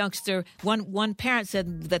 One parent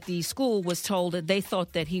said that the school was told that they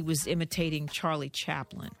thought that he was imitating Charlie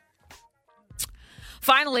Chaplin.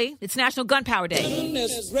 Finally, it's National Gunpowder Day.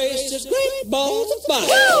 Goodness gracious, great balls of fire.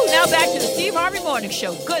 Woo! Now back to the Steve Harvey Morning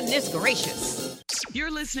Show. Goodness gracious. You're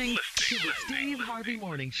listening to the Steve Harvey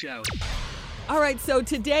Morning Show. All right, so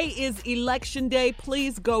today is Election Day.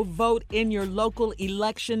 Please go vote in your local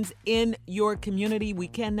elections in your community. We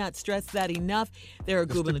cannot stress that enough. There are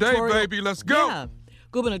gubernatorial... Today, baby. Let's go. Yeah.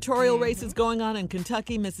 Gubernatorial races going on in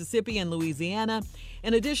Kentucky, Mississippi, and Louisiana.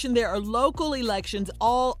 In addition, there are local elections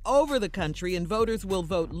all over the country, and voters will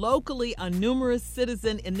vote locally on numerous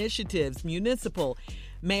citizen initiatives, municipal,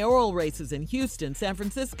 mayoral races in Houston, San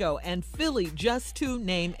Francisco, and Philly, just to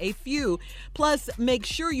name a few. Plus, make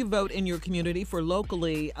sure you vote in your community for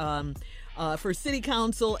locally for city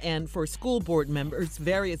council and for school board members,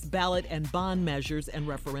 various ballot and bond measures and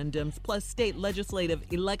referendums, plus state legislative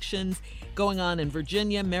elections going on in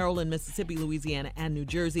Virginia, Maryland, Mississippi, Louisiana, and New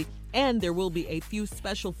Jersey. And there will be a few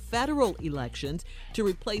special federal elections to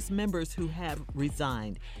replace members who have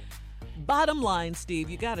resigned. Bottom line, Steve,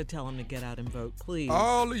 you got to tell them to get out and vote, please.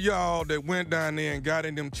 All of y'all that went down there and got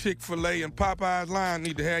in them Chick-fil-A and Popeyes line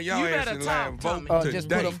need to have y'all ass in line and vote today. Just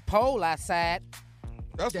put a poll outside.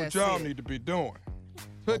 That's what y'all need to be doing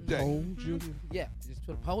today. Yeah, just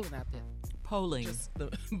put a polling out there. Polling. Just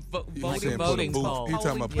the voting poll.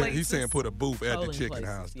 He's saying put a booth at the chicken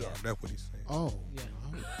house, dog. That's what he's saying. Oh. Yeah.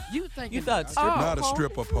 You thought not a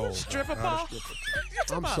stripper pole. Stripper pole?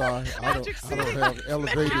 I'm sorry. I don't have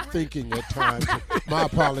elevated thinking at times. My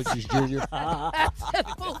apologies, Junior.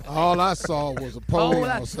 All I saw was a pole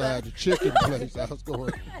outside the chicken place. I was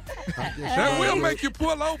going. That will make you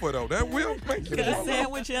pull over, though. That will make you get pull a over.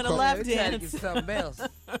 sandwich and a lap dance. Something else.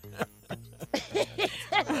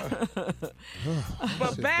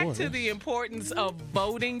 But back to the importance of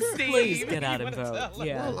voting, Steve. Please get out and vote.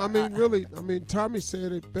 Yeah. Well, I mean, really, Tommy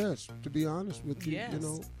said it best, to be honest with you. Yes. You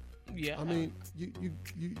know, yeah. I mean,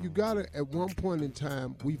 you got to, at one point in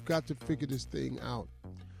time, we've got to figure this thing out.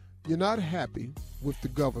 You're not happy with the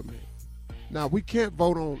government. Now, we can't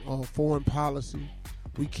vote on foreign policy.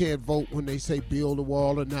 We can't vote when they say build a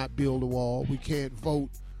wall or not build a wall. We can't vote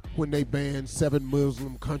when they ban 7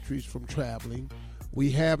 Muslim countries from traveling.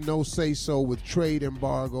 We have no say-so with trade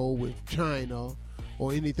embargo with China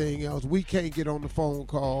or anything else. We can't get on the phone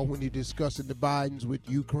call when you're discussing the Bidens with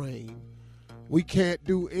Ukraine. We can't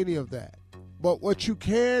do any of that. But what you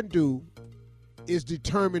can do is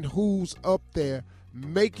determine who's up there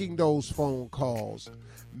making those phone calls,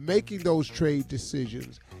 making those trade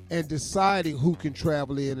decisions, and deciding who can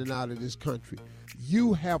travel in and out of this country.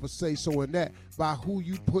 You have a say-so in that by who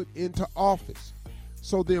you put into office.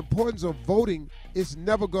 So the importance of voting is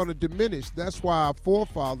never going to diminish. That's why our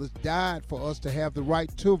forefathers died for us to have the right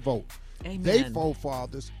to vote. Amen.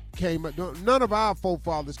 None of our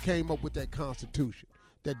forefathers came up with that Constitution.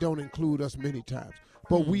 that don't include us many times.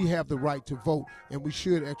 But we have the right to vote, and we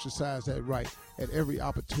should exercise that right at every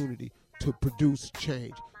opportunity to produce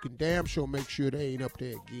change. You can damn sure make sure they ain't up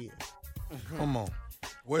there again. Come on.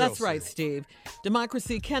 That's right, Steve.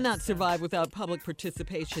 Democracy cannot survive without public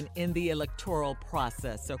participation in the electoral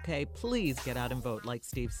process, okay? Please get out and vote, like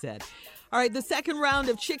Steve said. All right, the second round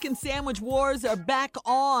of chicken sandwich wars are back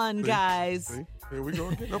on, guys. See? Here we go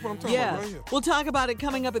again. That's what I'm talking about right here. We'll talk about it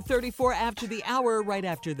coming up at 34 after the hour, right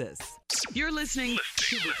after this. You're listening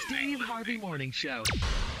to the Steve Harvey Morning Show.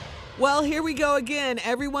 Well, here we go again.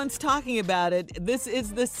 Everyone's talking about it. This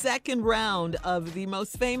is the second round of the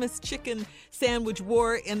most famous chicken sandwich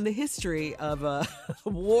war in the history of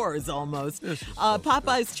wars, almost.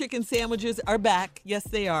 Popeye's chicken sandwiches are back. Yes,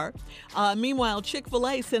 they are. Meanwhile,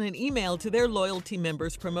 Chick-fil-A sent an email to their loyalty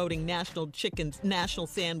members promoting National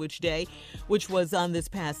Sandwich Day, which was on this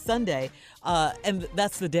past Sunday. And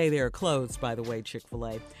that's the day they are closed, by the way,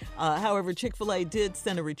 Chick-fil-A. However, Chick-fil-A did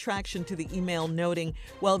send a retraction to the email noting,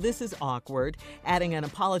 well, this is awkward, adding an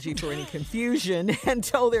apology for any confusion and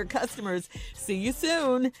told their customers, see you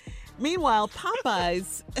soon. Meanwhile,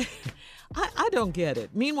 Popeyes, I don't get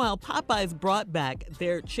it. Meanwhile, Popeyes brought back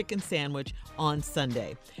their chicken sandwich on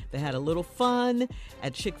Sunday. They had a little fun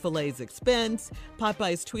at Chick-fil-A's expense.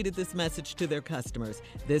 Popeyes tweeted this message to their customers.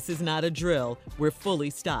 This is not a drill. We're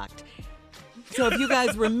fully stocked. So if you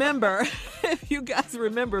guys remember,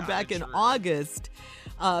 back in August,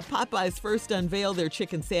 Popeyes first unveiled their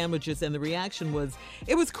chicken sandwiches, and the reaction was,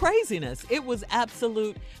 it was craziness. It was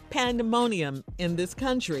absolute pandemonium in this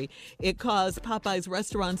country. It caused Popeyes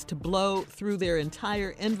restaurants to blow through their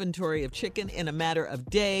entire inventory of chicken in a matter of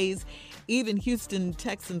days. Even Houston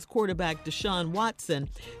Texans quarterback Deshaun Watson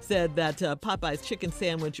said that Popeyes chicken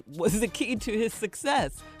sandwich was the key to his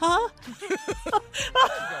success. Huh?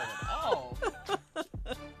 Wow.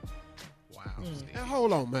 Now,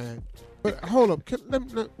 hold on, man. Hold up.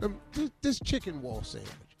 This chicken wall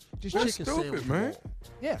sandwich. This That's chicken stupid, sandwich man. wall.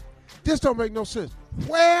 Yeah. This don't make no sense.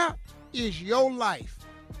 Where is your life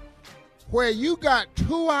where you got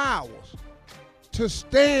 2 hours to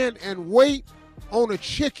stand and wait on a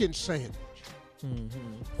chicken sandwich?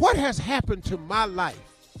 What has happened to my life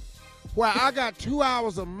where I got 2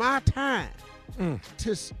 hours of my time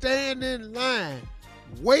to stand in line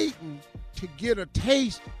waiting to get a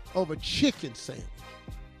taste of a chicken sandwich?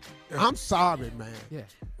 I'm sorry, man. Yeah.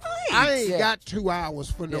 I ain't got 2 hours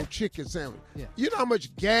for no chicken sandwich. Yeah. You know how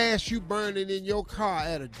much gas you burning in your car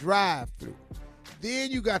at a drive-thru.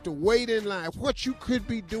 Then you got to wait in line. What you could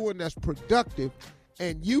be doing that's productive,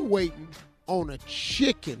 and you waiting on a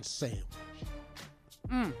chicken sandwich.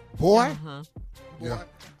 Boy, boy,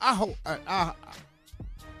 I hope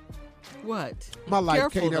What? my life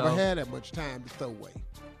Careful, can't ever though. have that much time to throw away.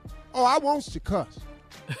 Oh, I wants to cuss.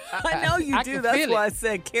 I know you I do. can That's feel why I it.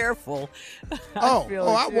 said careful. I too.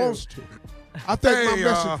 wants to. I think my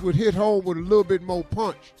message would hit home with a little bit more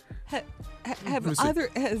punch.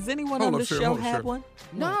 Has anyone Hold on up, the Cheryl, show hold up, had Cheryl. one?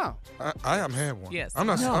 No. I haven't had one. Yes. I'm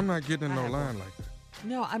not. No. I'm not getting in I no have line like that.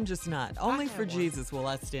 No, I'm just not. Only for had one. Jesus will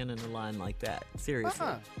I stand in a line like that. Seriously.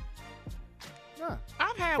 No.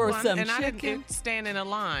 I've had For one, some and I chicken? didn't stand in a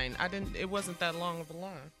line. It wasn't that long of a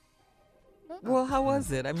line. Well, how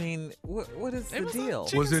was it? I mean, what is the was a deal?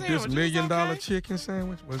 chicken Was it this sandwich. It was $1 million okay. chicken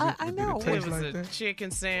sandwich? Was I did know. it It taste was like a that?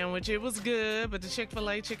 chicken sandwich. It was good, but the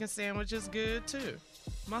Chick-fil-A chicken sandwich is good too.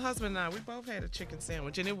 My husband and I, we both had a chicken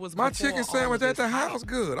sandwich, and it was My before chicken all sandwich of at the this house hype.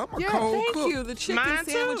 good. I'm a Yeah, cold thank cook. you. The chicken Mine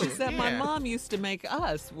too, sandwiches that my yeah. mom used to make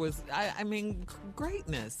us was, I mean,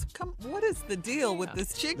 greatness. What is the deal with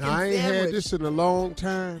this chicken Now, I ain't sandwich? had this in a long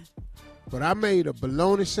time, but I made a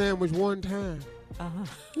bologna sandwich one time.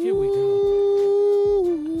 Here we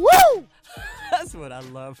go. Woo! That's what I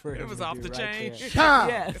love for him. It was to off do the right chain. there. Child.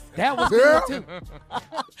 Yes. That was Girl. good too.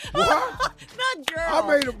 What? Not girl. I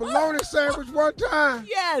made a bologna sandwich one time.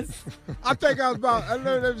 Yes. I think I was about, I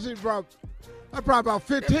was probably about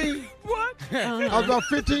 15. What? I was about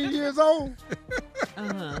 15 years old.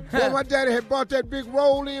 Boy, my daddy had bought that big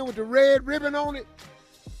roll in with the red ribbon on it.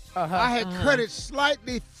 I had cut it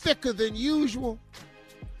slightly thicker than usual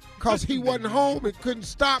because he wasn't home and couldn't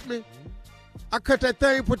stop me. I cut that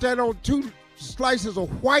thing, put that on 2 slices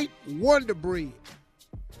of white Wonder Bread.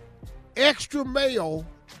 Extra mayo,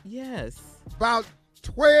 Yes. about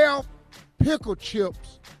 12 pickle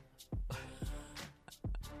chips.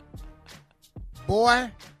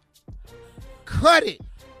 Boy, cut it.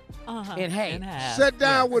 In half. Sat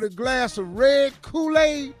down with a glass of red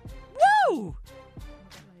Kool-Aid. Woo!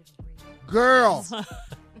 Girl,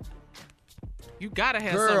 You gotta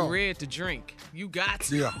have Girl. something red to drink. You got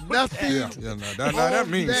to. Yeah. nothing Yeah. Now that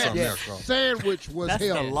means on something that else. Carl. sandwich was That's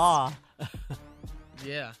hell. the law.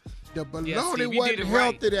 Yeah. The bologna Steve, you did wasn't it right.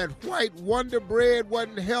 healthy. That white Wonder Bread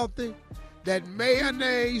wasn't healthy. That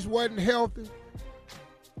mayonnaise wasn't healthy.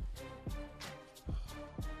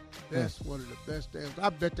 That's one of the best damn. I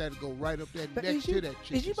bet that'd go right up there next to that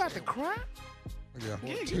chicken. Is you about to cry? Yeah.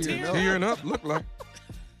 you Tearing up, look like.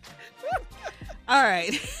 All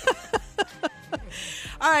right.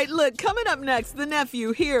 All right, look, coming up next, the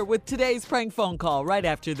nephew here with today's prank phone call right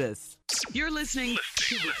after this. You're listening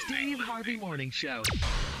to the Steve Harvey Morning Show.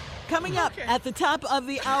 Coming up at the top of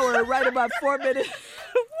the hour, right about 4 minutes.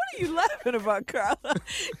 What are you laughing about, Carla?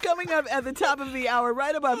 Coming up at the top of the hour,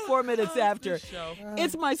 right about 4 minutes after.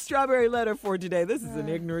 It's my strawberry letter for today. This is an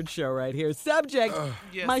ignorant show right here. Subject,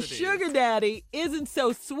 my sugar daddy isn't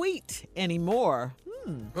so sweet anymore.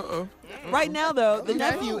 Uh-oh. Right now, though, the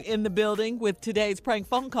nephew in the building with today's prank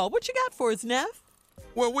phone call. What you got for us, Neff?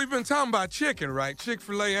 Well, we've been talking about chicken, right?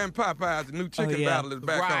 Chick-fil-A and Popeyes, the new chicken battle is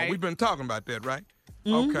back on. We've been talking about that, right?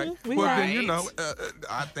 Okay. Well, then, you know,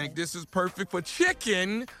 I think this is perfect for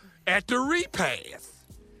chicken at the repast.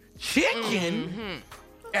 Chicken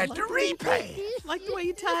at the repast. Like the way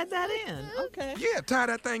you tied that in. Okay. Yeah, tie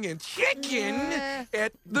that thing in. Chicken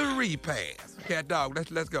at the repast. Cat dog,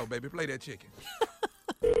 let's go, baby. Play that chicken.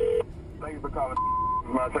 Thank you for calling.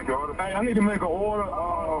 May I take your order? Hey, I need to make an order.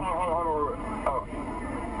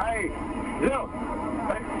 Hey, Jeff.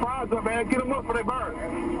 Hey, fries up, man. Get them up for they burn.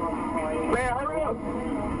 Man, hurry up.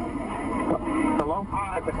 Hello? All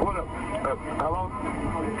right, what up? Hello?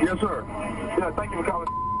 Yes, sir. Yeah, thank you for calling.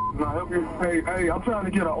 Can I help you? Hey, I'm trying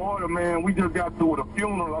to get an order, man. We just got through with a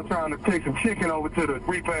funeral. I'm trying to take some chicken over to the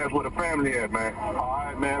repast where the family at, man. All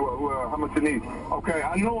right, man. Well, how much you need? Okay,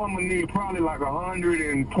 I know I'm going to need probably like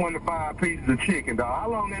 125 pieces of chicken, dog. How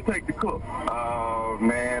long that take to cook?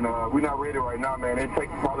 Man, we're not ready right now, man. It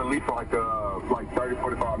takes probably at least like 30,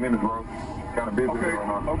 45 minutes, bro. Kind of busy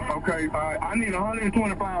right now. Okay, I need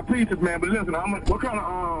 125 pieces, man. But listen, what kind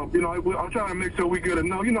of, I'm trying to make sure we get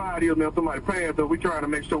enough. You know how it is, man. Somebody paying, so we trying to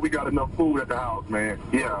make sure we got enough food at the house, man.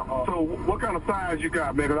 Yeah. So what kind of size you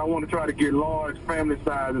got, man? Because I want to try to get large family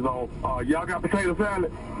sizes on. Y'all got potato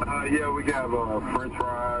salad? Yeah, we got French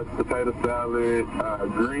fries, potato salad,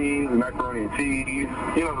 greens, macaroni and cheese.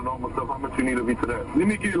 You know the normal stuff. How much you need to be to that? Let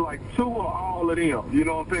me get like 2 of all of them. You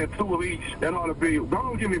know what I'm saying? 2 of each. That ought to be.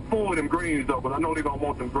 Don't give me 4 of them greens though, because I know they're gonna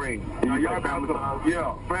want them greens. Y'all family size?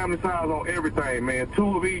 Yeah, family size on everything, man.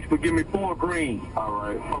 2 of each, but give me 4 greens. All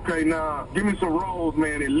right. Okay, now give me some rolls,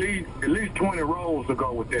 man. At least 20 rolls to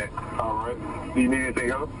go with that. All right. Do you need anything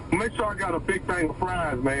else? Make sure I got a big thing of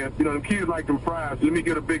fries, man. You know, the kids like them fries. Let me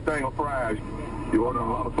get a big thing of fries. You order a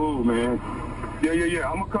lot of food, man. Yeah.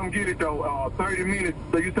 I'm gonna come get it though. 30 minutes.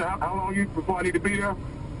 So you said how long before I need to be there?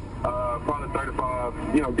 Probably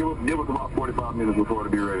 35. You know, give us about 45 minutes before to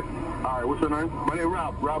be ready. All right. What's your name? My name is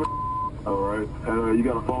Robert. All right. You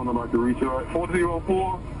got a phone number I can reach you at?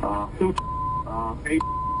 404 2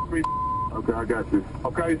 Okay, I got you.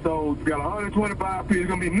 Okay, so you got 125 pieces. It's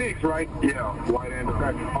gonna be mixed, right? Yeah, white and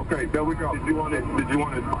okay, there we go. Did you want it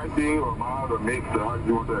spicy or mild or mixed? Or how did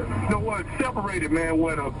you want that? You know what? Separated, man.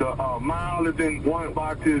 Where the mild is in one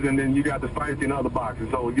boxes, and then you got the spicy in other boxes.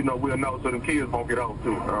 So we'll know so the kids won't get home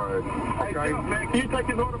too. All right. Okay. Hey, man, can you take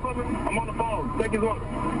his order for me? I'm on the phone. Take his order.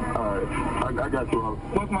 All right. I got you.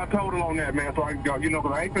 What's my total on that, man? So I can go. You know,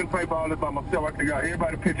 because I ain't finna pay for all this by myself. I got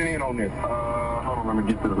everybody pitching in on this. Hold on. Let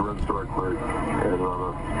me get to the register. It's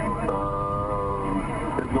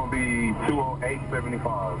gonna be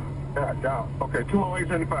 208.75. Yeah. Okay,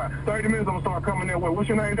 208.75. 30 minutes. I'm gonna start coming that way. What's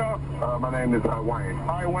your name, dog? My name is Wayne. All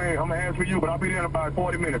right, Wayne. I'm gonna ask for you, but I'll be there in about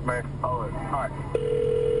 40 minutes, man. All right.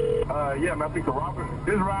 Yeah, man. I think to Robert.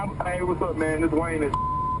 This is Robert. Hey, what's up, man? This is Wayne. It's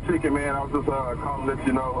chicken, man. I was just calling to let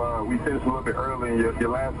you know we finished a little bit early, and your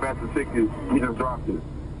last batch of chicken, we just dropped it.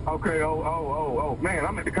 Okay, man, I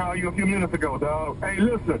meant to call you a few minutes ago, dog. Hey,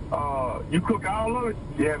 listen, you cook all of it?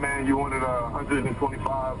 Yeah, man, you wanted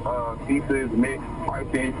 125 pieces, mixed,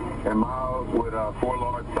 spicy, and mild with 4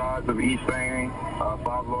 large sides of each thing, 5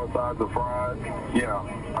 large sides of fries. Yeah,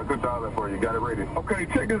 I cooked all that for you. Got it ready. Okay,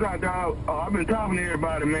 check this out, dog. I've been talking to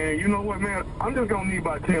everybody, man. You know what, man? I'm just gonna need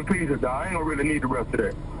about 10 pieces, dog. I ain't gonna really need the rest of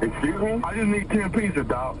that. Excuse me? I just need 10 pieces,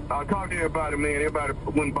 dog. I talked to everybody, man. Everybody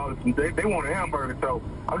went and bought some. They want a hamburger, so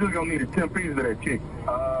I'm just gonna need 10 pieces of that chicken.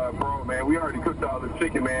 Bro, man, we already cooked all the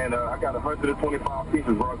chicken, man. I got 125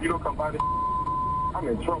 pieces, bro. If you don't come buy this, I'm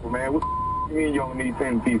in trouble, man. What you mean you don't need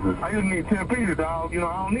 10 pieces? I just need 10 pieces, dog. You know,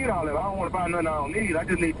 I don't need all that. I don't want to buy nothing I don't need. I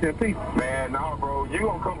just need 10 pieces. Man, nah, bro. You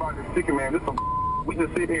gonna come buy this chicken, man. We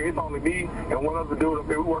just sit here. It's only me and one other dude up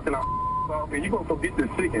here. We working out. off and you gonna go get this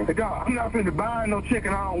chicken. Hey, dog, I'm not finna buy no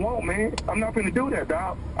chicken I don't want, man. I'm not finna do that,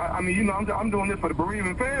 dog. I mean, I'm doing this for the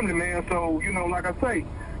bereaving family, man. So, like I say,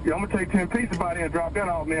 I'm gonna take 10 pieces by there and drop that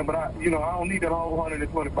off, man. But I don't need that whole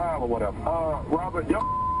 125 or whatever. Robert, y'all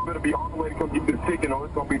better be all the way to come get this chicken, or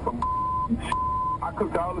it's gonna be some I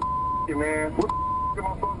cooked all the chicken, man. What am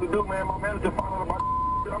I supposed to do, man? My manager found out about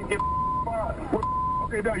I'm gonna get fired.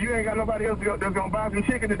 Okay, dog, you ain't got nobody else that's gonna buy some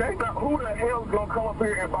chicken today? Now, who the hell is gonna come up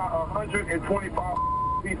here and buy 125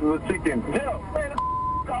 pieces of chicken? Jeff, man,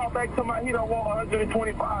 call back somebody, he don't want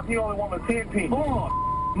 125, he only want a 10 piece. My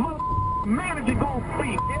manager gonna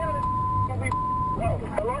speak. Yeah, gonna be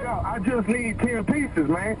hello, I just need 10 pieces,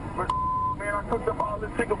 man. Man, I cooked up all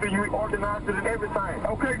this chicken for you, organized it and everything.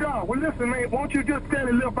 Okay, dog, well, listen, man, won't you just sell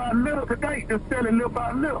it little by little today? Just sell it little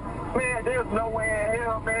by little. Man, there's no way in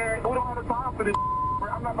hell, man. We don't have the time for this, bro.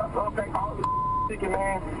 I'm not about to unpack all this chicken,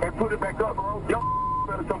 man, and put it back up, bro. Y'all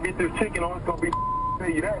better come get this chicken or it's gonna be tell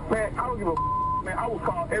you that. Man, I don't give a man. I will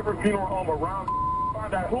call every funeral home around,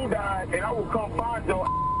 find out who died, and I will come find your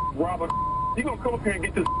Robert. You gonna come up here and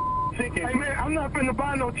get this chicken. Hey, man, I'm not finna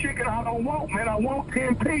buy no chicken I don't want, man. I want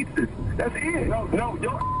 10 pieces. That's it. No, y'all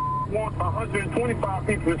want 125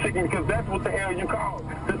 pieces of chicken because that's what the hell you called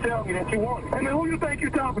to tell me that you want it. Hey, man, who you think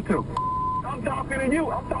you're talking to? I'm talking to you.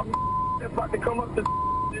 I'm talking that's about to come up to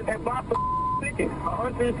and buy some chicken.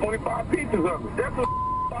 125 pieces of it. That's what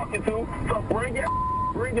I'm talking to. So bring your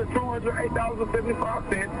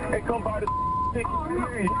 $208.75 and come buy the chicken.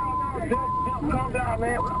 Hey, just calm down,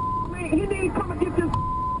 man. Man, he need to come and get this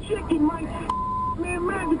chicken, man.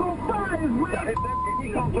 Man, you gonna fire his man.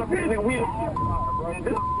 He comes up here and we all fire,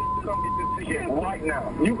 bro. Come get this chicken right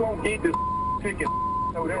now. You gonna get this chicken.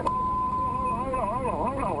 Hold on.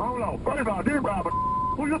 First of all, this Robert,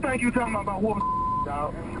 who you think you talking about what,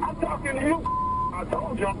 dog? I'm talking to you. I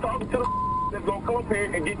told you, I'm talking to the that's gonna come up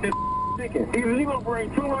here and get this chicken. Either you gonna bring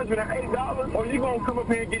 $208 or you gonna come up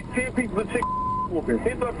here and get 10 pieces of chicken.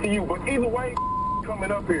 It's up to you, but either way,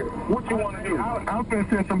 coming up here. What you want to do? I'm finna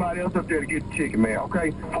send somebody else up there to get the chicken, man,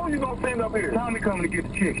 okay? Who you gonna send up here? Tommy coming to get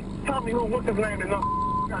the chicken. Tommy who? What's his name? And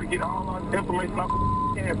gotta get all our information off the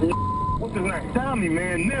What's his name? Tommy,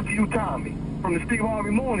 man. Nephew Tommy from the Steve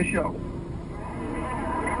Harvey Morning Show.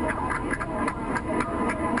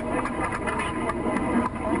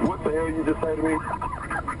 What the hell you just say to me?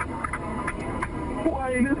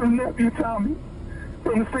 Why ain't this his nephew Tommy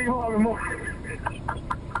from the Steve Harvey Morning?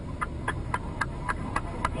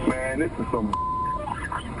 Man, this is some...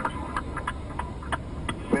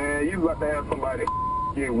 Man, you got to have somebody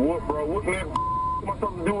get whooped, bro. What am I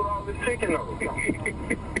supposed to do with all this chicken, though?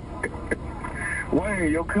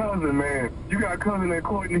 Wayne, your cousin, man. You got a cousin named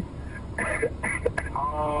Courtney?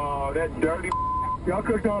 Oh, that dirty... Y'all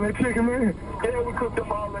cooked all that chicken, man? Yeah, we cooked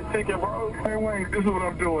up all that chicken, bro. Hey, Wayne, this is what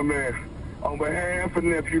I'm doing, man. On behalf of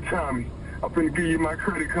nephew Tommy, I'm finna give you my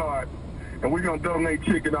credit card. And we're going to donate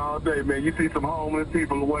chicken all day, man. You see some homeless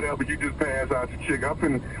people or whatever, you just pass out the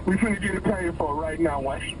chicken. We finna get it paid for right now,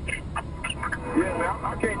 Wayne. Yeah, man,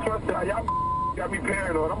 I can't trust y'all. Y'all got me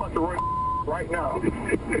paranoid. I'm about to run right now.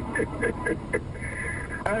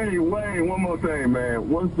 Hey, Wayne, one more thing, man.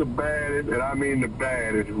 What's the baddest, and I mean the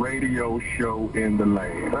baddest, radio show in the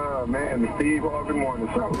land? Man, the Steve Harvey Morning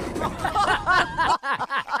Show.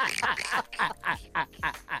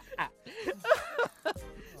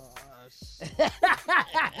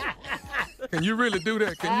 Can you really do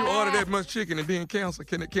that? Can you order that much chicken and then cancel?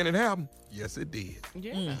 Can it happen? Yes, it did.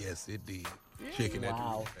 Yeah. Yes, it did. Chicken that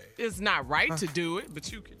Wow. It's not right to do it,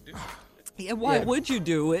 but you can do it. Yeah, why would you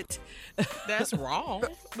do it? That's wrong.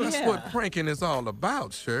 That's what pranking is all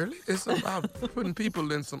about, Shirley. It's about putting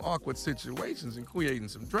people in some awkward situations and creating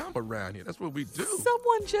some drama around here. That's what we do.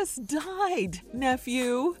 Someone just died,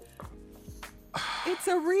 nephew. It's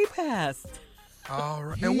a repast. All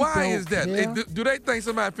right. And why is that? Do they think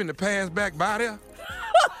somebody finna pass back by there?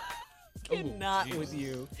 Not with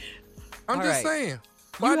you. I'm All just right. saying.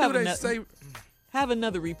 Why do they say... Have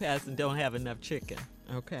another repast and don't have enough chicken.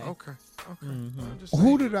 Okay. Okay. Mm-hmm.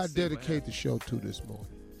 Who did I dedicate the show to this morning?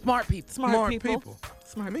 Smart people. Smart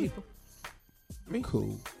people. Me.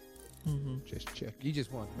 Cool. Mm-hmm. Just check. You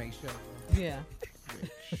just want to make sure. Yeah.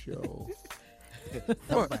 Make sure.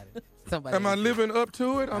 Somebody Am I living up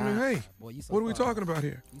to it? I mean, hey, boy, you so what are we far talking about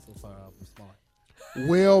here? You so far off from smart.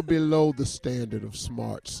 Well below the standard of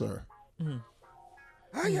smart, sir.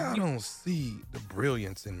 How y'all don't see the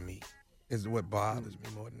brilliance in me is what bothers me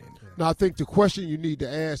more than anything. Now, I think the question you need to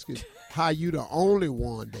ask is how you the only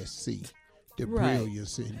one that see the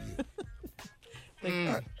brilliance in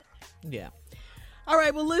you. Yeah. All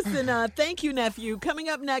right, well, listen, thank you, nephew. Coming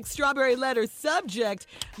up next, Strawberry Letter subject,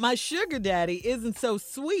 my sugar daddy isn't so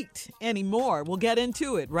sweet anymore. We'll get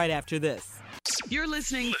into it right after this. You're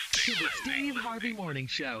listening to the Steve Harvey Morning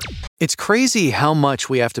Show. It's crazy how much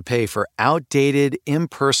we have to pay for outdated,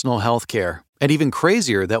 impersonal healthcare, and even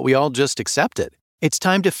crazier that we all just accept it. It's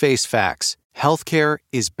time to face facts. Healthcare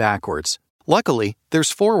is backwards. Luckily,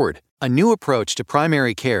 there's Forward, a new approach to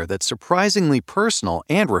primary care that's surprisingly personal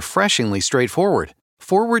and refreshingly straightforward.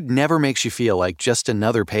 Forward never makes you feel like just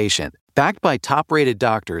another patient. Backed by top-rated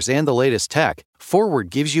doctors and the latest tech, Forward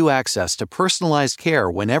gives you access to personalized care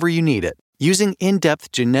whenever you need it. Using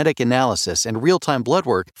in-depth genetic analysis and real-time blood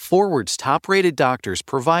work, Forward's top-rated doctors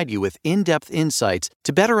provide you with in-depth insights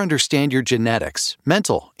to better understand your genetics,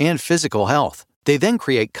 mental, and physical health. They then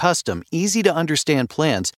create custom, easy-to-understand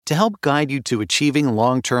plans to help guide you to achieving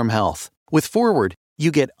long-term health. With Forward, you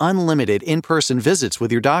get unlimited in-person visits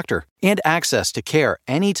with your doctor and access to care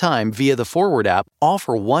anytime via the Forward app, all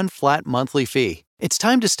for one flat monthly fee. It's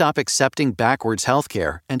time to stop accepting backwards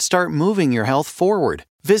healthcare and start moving your health forward.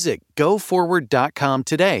 Visit GoForward.com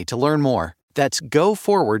today to learn more. That's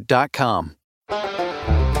GoForward.com.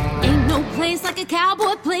 Ain't no place like a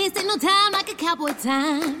cowboy place. Ain't no time like a cowboy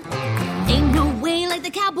time. Ain't no way like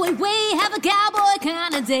the cowboy way. Have a cowboy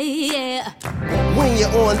kind of day, yeah. When you're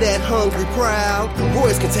on that hungry prowl,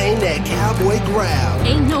 voice contain that cowboy growl.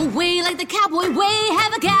 Ain't no way like the cowboy way.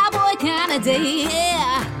 Have a cowboy kind of day,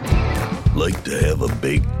 yeah. Like to have a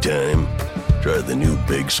big time? Try the new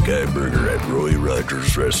Big Sky Burger at Roy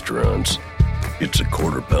Rogers Restaurants. It's a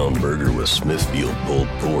quarter-pound burger with Smithfield pulled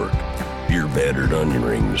pork, beer-battered onion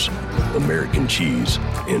rings, American cheese,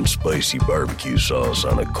 and spicy barbecue sauce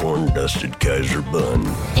on a corn-dusted Kaiser bun.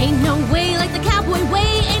 Ain't no way like the cowboy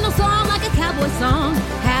way. Ain't no song like a cowboy song.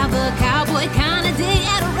 Have a cowboy kind of day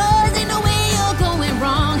at a Roy's. Ain't no way you're going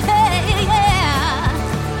wrong. Hey, yeah.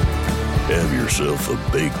 Have yourself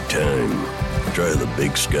a big time. Try the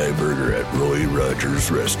Big Sky Burger at Roy Rogers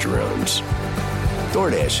Restaurants.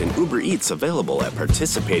 DoorDash and Uber Eats available at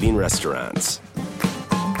participating restaurants.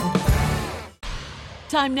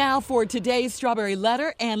 Time now for today's Strawberry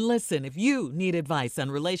Letter. And listen, if you need advice on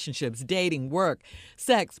relationships, dating, work,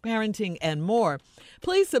 sex, parenting, and more,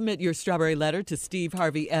 please submit your Strawberry Letter to Steve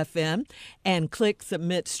Harvey FM and click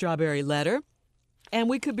Submit Strawberry Letter. And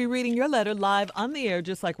we could be reading your letter live on the air,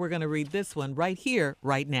 just like we're going to read this one right here,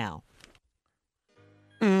 right now.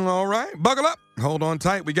 All right, buckle up. Hold on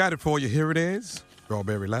tight. We got it for you. Here it is.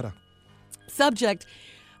 Strawberry Letter. Subject,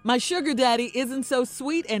 my sugar daddy isn't so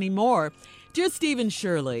sweet anymore. Dear Steve and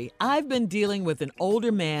Shirley, I've been dealing with an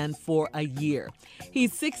older man for a year.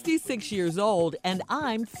 He's 66 years old and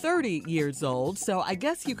I'm 30 years old, so I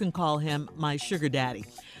guess you can call him my sugar daddy.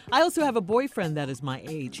 I also have a boyfriend that is my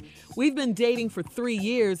age. We've been dating for 3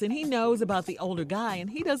 years and he knows about the older guy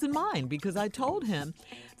and he doesn't mind because I told him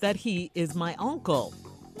that he is my uncle.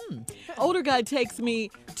 Older guy takes me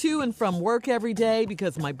to and from work every day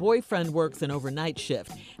because my boyfriend works an overnight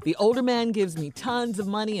shift. The older man gives me tons of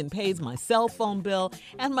money and pays my cell phone bill,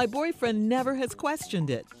 and my boyfriend never has questioned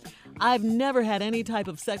it. I've never had any type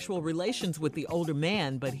of sexual relations with the older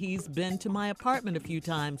man, but he's been to my apartment a few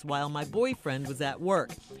times while my boyfriend was at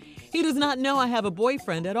work. He does not know I have a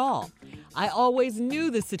boyfriend at all. I always knew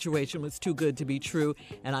this situation was too good to be true,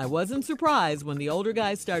 and I wasn't surprised when the older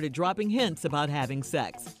guy started dropping hints about having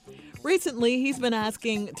sex. Recently, he's been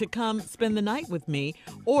asking to come spend the night with me,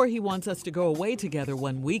 or he wants us to go away together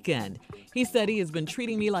one weekend. He said he has been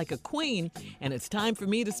treating me like a queen, and it's time for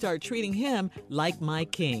me to start treating him like my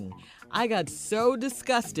king. I got so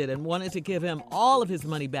disgusted and wanted to give him all of his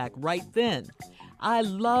money back right then. I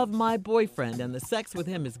love my boyfriend and the sex with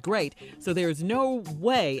him is great, so there is no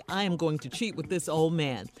way I am going to cheat with this old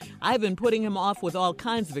man. I've been putting him off with all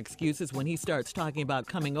kinds of excuses when he starts talking about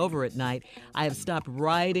coming over at night. I have stopped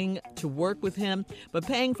riding to work with him, but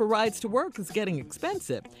paying for rides to work is getting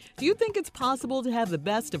expensive. Do you think it's possible to have the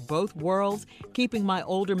best of both worlds, keeping my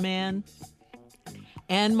older man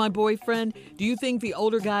and my boyfriend? Do you think the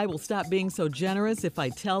older guy will stop being so generous if I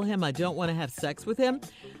tell him I don't want to have sex with him?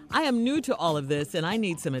 I am new to all of this and I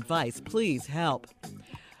need some advice. Please help.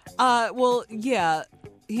 Well, yeah,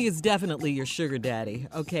 he is definitely your sugar daddy.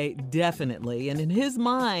 Okay, definitely. And in his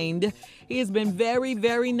mind, he has been very,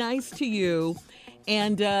 very nice to you.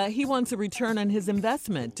 And he wants a return on his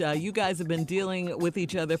investment. You guys have been dealing with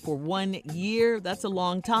each other for 1 year. That's a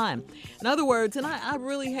long time. In other words, and I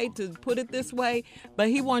really hate to put it this way, but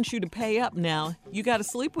he wants you to pay up now. You got to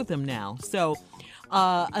sleep with him now. So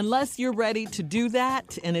Unless you're ready to do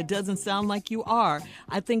that, and it doesn't sound like you are,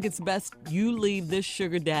 I think it's best you leave this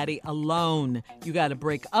sugar daddy alone. You got to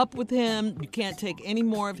break up with him. You can't take any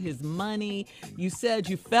more of his money. You said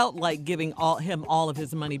you felt like giving him all of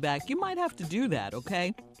his money back. You might have to do that,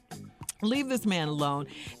 okay? Leave this man alone.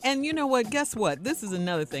 And you know what? Guess what? This is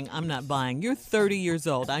another thing I'm not buying. You're 30 years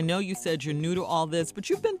old. I know you said you're new to all this, but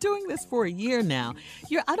you've been doing this for a year now.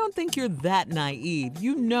 I don't think you're that naive.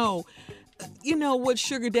 You know what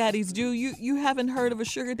sugar daddies do. You haven't heard of a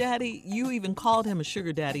sugar daddy? You even called him a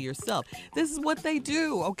sugar daddy yourself. This is what they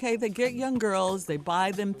do, okay? They get young girls, they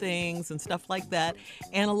buy them things and stuff like that.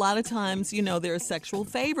 And a lot of times, there are sexual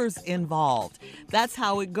favors involved. That's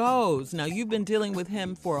how it goes. Now, you've been dealing with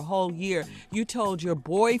him for a whole year. You told your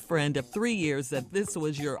boyfriend of 3 years that this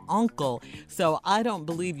was your uncle. So I don't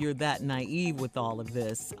believe you're that naive with all of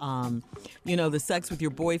this. The sex with your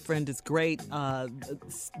boyfriend is great.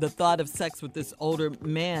 The thought of sex with this older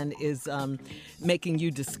man is making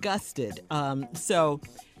you disgusted. So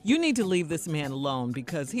you need to leave this man alone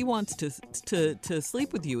because he wants to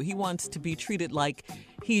sleep with you. He wants to be treated like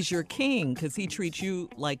he's your king because he treats you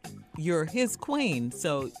like you're his queen.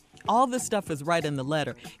 So all this stuff is right in the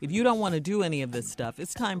letter. If you don't want to do any of this stuff,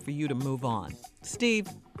 it's time for you to move on. Steve?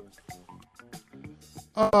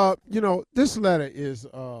 This letter is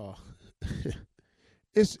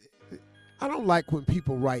I don't like when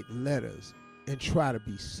people write letters and try to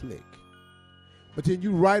be slick. But then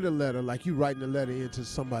you write a letter like you writing a letter into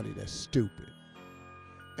somebody that's stupid.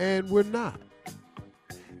 And we're not.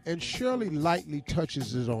 And Shirley lightly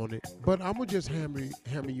touches it on it, but I'm going to just hammer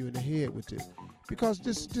you in the head with this. Because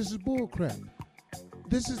this is bull crap.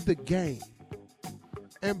 This is the game.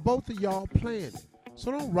 And both of y'all playing it. So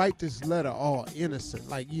don't write this letter all innocent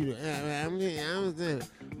like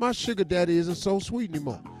my sugar daddy isn't so sweet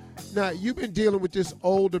anymore. Now, you've been dealing with this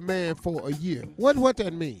older man for a year. What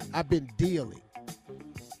that mean? I've been dealing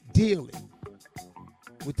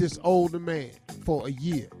with this older man for a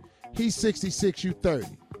year. He's 66, you 30.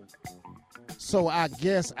 So I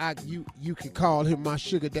guess you can call him my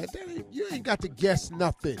sugar daddy. You ain't got to guess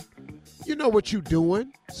nothing. You know what you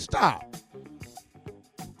doing. Stop.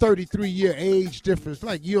 33-year age difference,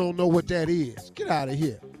 like you don't know what that is. Get out of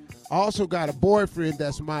here. I also got a boyfriend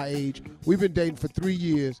that's my age. We've been dating for 3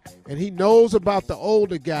 years, and he knows about the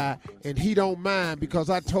older guy, and he don't mind because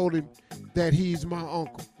I told him that he's my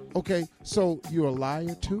uncle. Okay, so you're a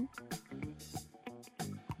liar too?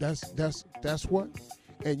 That's what?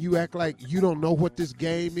 And you act like you don't know what this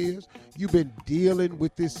game is? You've been dealing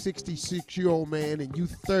with this 66-year-old man, and you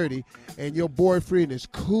 30, and your boyfriend is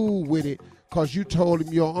cool with it because you told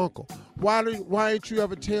him your uncle. Why didn't you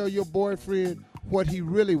ever tell your boyfriend what he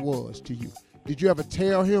really was to you? Did you ever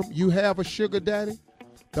tell him you have a sugar daddy?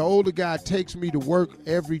 The older guy takes me to work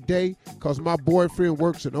every day because my boyfriend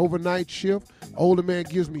works an overnight shift. Older man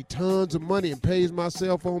gives me tons of money and pays my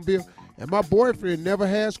cell phone bill, and my boyfriend never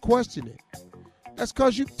has questioned it. That's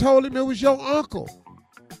because you told him it was your uncle.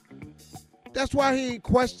 That's why he ain't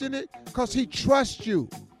questioning it, because he trusts you.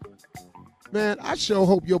 Man, I sure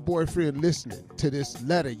hope your boyfriend listening to this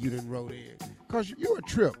letter you done wrote in, because you're a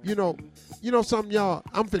trip. You know something, y'all?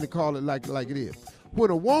 I'm finna call it like it is.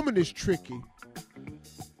 When a woman is tricky,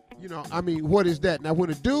 what is that? Now, when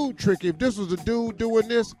a dude tricky, if this was a dude doing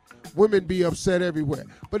this, women be upset everywhere.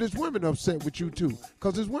 But it's women upset with you, too,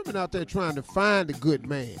 because there's women out there trying to find a good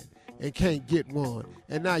man and can't get one.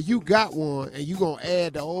 And now you got one, and you going to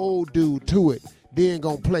add the old dude to it, then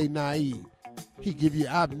going to play naive.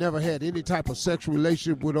 I've never had any type of sexual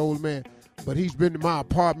relationship with an old man, but he's been to my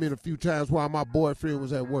apartment a few times while my boyfriend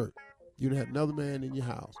was at work. You done had another man in your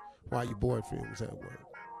house while your boyfriend was at work.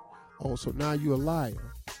 Oh, so now you're a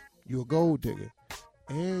liar. You're a gold digger.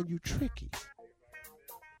 And you tricky.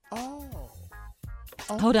 Oh.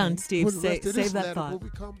 Okay. Hold on, Steve. Save that thought. When we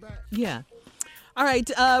come back. Yeah. All right,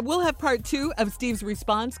 we'll have part 2 of Steve's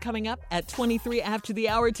response coming up at 23 after the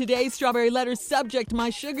hour. Today's Strawberry Letter subject, my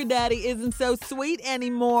sugar daddy isn't so sweet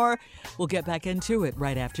anymore. We'll get back into it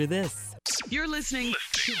right after this. You're listening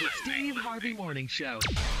to the Steve Harvey Morning Show.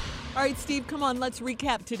 All right, Steve, come on, let's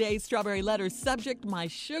recap today's Strawberry Letter subject, my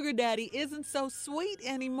sugar daddy isn't so sweet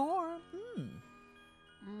anymore.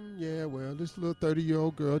 Yeah, well, this little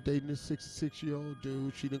 30-year-old girl dating this 66-year-old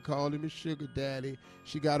dude. She done called him a sugar daddy.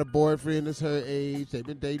 She got a boyfriend that's her age. They've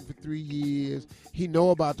been dating for 3 years. He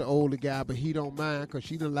know about the older guy, but he don't mind because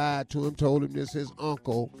she done lied to him, told him this his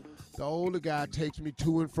uncle. The older guy takes me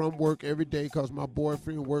to and from work every day because my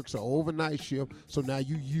boyfriend works an overnight shift. So now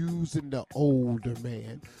you using the older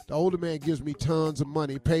man. The older man gives me tons of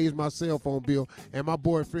money, pays my cell phone bill, and my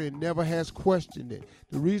boyfriend never has questioned it.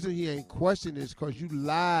 The reason he ain't questioned it is because you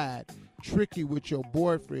lied tricky with your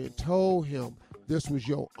boyfriend, told him this was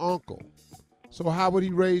your uncle. So how would he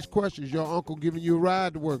raise questions? Your uncle giving you a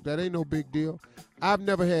ride to work. That ain't no big deal. I've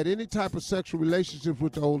never had any type of sexual relationships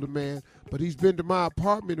with the older man, but he's been to my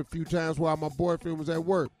apartment a few times while my boyfriend was at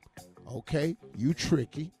work. Okay, you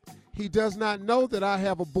tricky. He does not know that I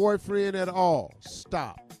have a boyfriend at all.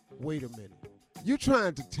 Stop. Wait a minute. You're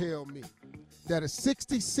trying to tell me that a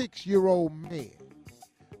 66-year-old man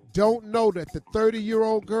don't know that the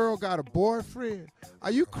 30-year-old girl got a boyfriend?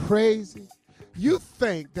 Are you crazy? You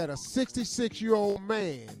think that a 66-year-old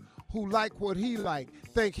man who like what he like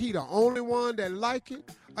think he the only one that like it?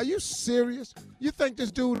 Are you serious? You think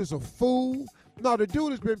this dude is a fool? No, the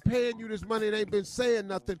dude has been paying you this money and ain't been saying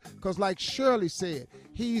nothing because like Shirley said,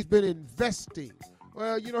 he's been investing.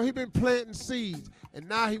 Well, you know, he been planting seeds and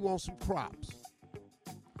now he wants some crops.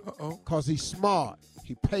 Uh-oh. Because he's smart,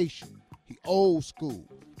 he patient, he old school,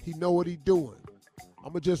 he know what he doing.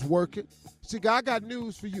 I'ma just work it. See, I got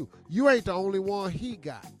news for you. You ain't the only one he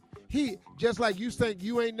got. He, just like you think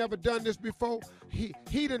you ain't never done this before, he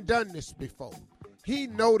done this before. He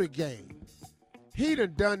know the game. He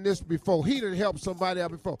done this before. He done helped somebody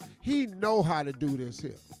out before. He know how to do this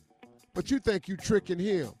here. But you think you tricking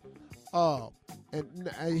him.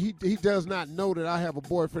 And he does not know that I have a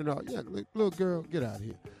boyfriend. Yeah, little girl, get out of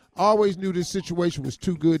here. I always knew this situation was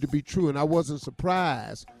too good to be true, and I wasn't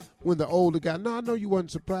surprised when the older guy, no, I know you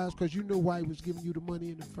wasn't surprised because you knew why he was giving you the money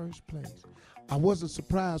in the first place. I wasn't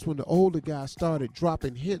surprised when the older guy started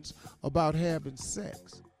dropping hints about having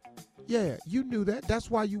sex. Yeah, you knew that.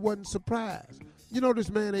 That's why you wasn't surprised. You know this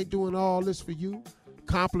man ain't doing all this for you,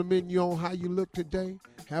 complimenting you on how you look today.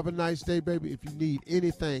 Have a nice day, baby. If you need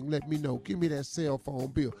anything, let me know. Give me that cell phone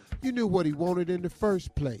bill. You knew what he wanted in the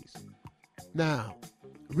first place. Now,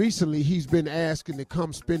 recently he's been asking to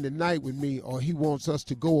come spend the night with me or he wants us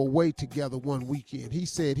to go away together one weekend. He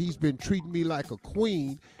said he's been treating me like a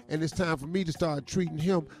queen and it's time for me to start treating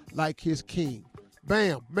him like his king.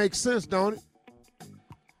 Bam. Makes sense, don't it?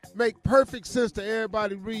 Make perfect sense to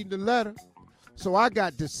everybody reading the letter. So I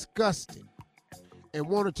got disgusted and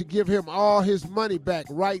wanted to give him all his money back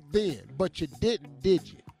right then, but you didn't, did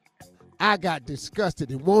you? I got disgusted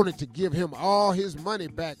and wanted to give him all his money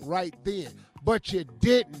back right then, but you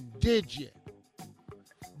didn't, did you?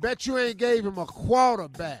 Bet you ain't gave him a quarter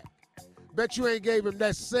back. Bet you ain't gave him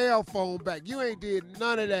that cell phone back. You ain't did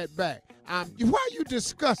none of that back. Why you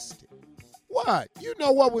disgusted? What? You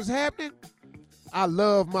know what was happening? I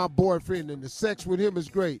love my boyfriend and the sex with him is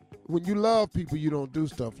great. When you love people, you don't do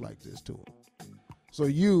stuff like this to them. So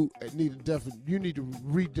you need to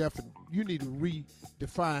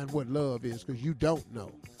redefine what love is because you don't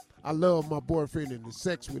know. I love my boyfriend and the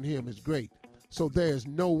sex with him is great. So there's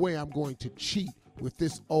no way I'm going to cheat with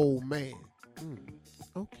this old man.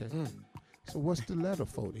 Okay. So what's the letter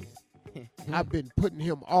for then? I've been putting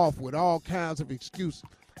him off with all kinds of excuses.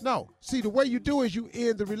 No, see, the way you do is you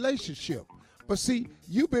end the relationship. But see,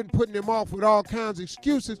 you've been putting him off with all kinds of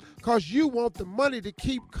excuses because you want the money to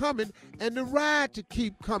keep coming and the ride to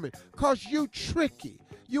keep coming because you tricky.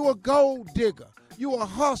 You a gold digger. You a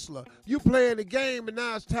hustler. You playing the game and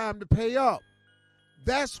now it's time to pay up.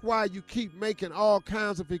 That's why you keep making all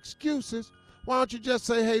kinds of excuses. Why don't you just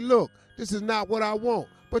say, hey, look, this is not what I want,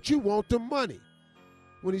 but you want the money.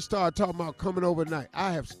 When he started talking about coming overnight,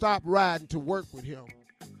 I have stopped riding to work with him.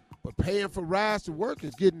 But paying for rides to work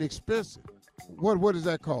is getting expensive. What is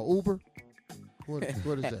that called? Uber? What is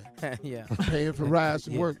that? Yeah. Paying for rides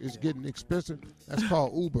to work is getting expensive. That's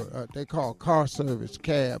called Uber. They call car service,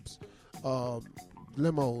 cabs,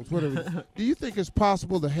 limos, whatever. Do you think it's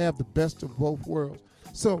possible to have the best of both worlds?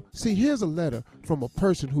 So, see, here's a letter from a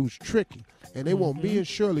person who's tricky, and they want me and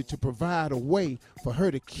Shirley to provide a way for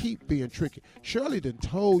her to keep being tricky. Shirley done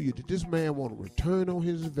told you that this man want a return on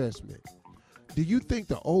his investment. Do you think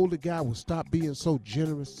the older guy will stop being so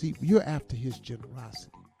generous? See, you're after his generosity.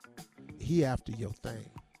 He after your thing.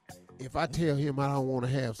 If I tell him I don't want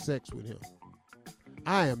to have sex with him,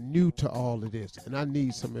 I am new to all of this, and I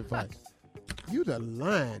need some advice. You the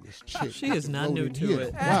lyingest chick. She is not new to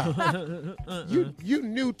it. Wow. You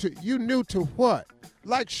new to what?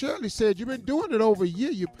 Like Shirley said, you've been doing it over a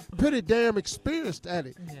year. You're pretty damn experienced at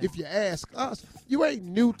it. Yeah. If you ask us, you ain't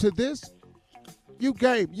new to this. You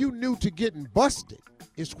new to getting busted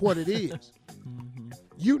is what it is.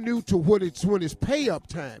 You new to when it's pay up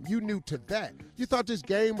time. You new to that. You thought this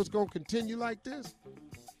game was going to continue like this?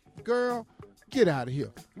 Girl, Get out of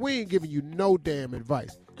here. We ain't giving you no damn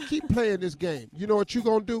advice. Keep playing this game. You know what you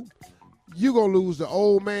going to do? You going to lose the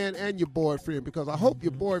old man and your boyfriend, because I hope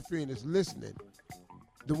your boyfriend is listening.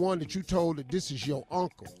 The one that you told that this is your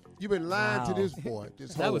uncle. You've been lying to this boy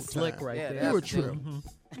this whole time. That was slick right there. You a trip.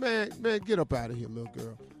 Man, get up out of here, little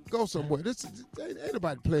girl. Go somewhere. Ain't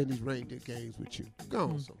nobody playing these reindeer games with you. Go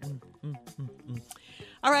on somewhere.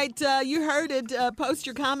 All right, you heard it. Post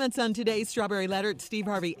your comments on today's Strawberry Letter at Steve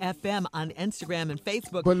Harvey FM on Instagram and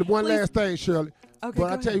Facebook. But one last thing, Shirley. Okay,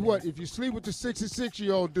 but I tell you what, if you sleep with the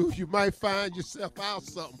 66-year-old dude, you might find yourself out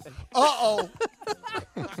something. Uh-oh.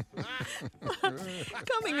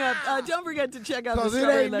 Coming up, don't forget to check out the Because it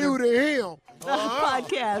Strawberry ain't Letter new to him.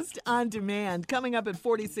 podcast on demand. Coming up at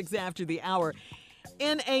 46 after the hour.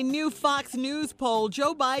 In a new Fox News poll,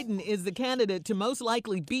 Joe Biden is the candidate to most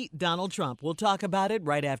likely beat Donald Trump. We'll talk about it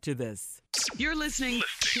right after this. You're listening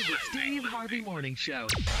to the Steve Harvey Morning Show.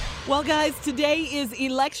 Well, guys, today is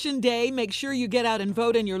Election Day. Make sure you get out and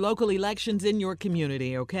vote in your local elections in your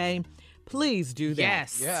community, okay? Please do that.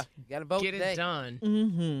 Yes. Yeah, you got to vote Get today. it done.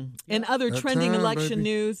 Mm-hmm. And other That trending time, election baby.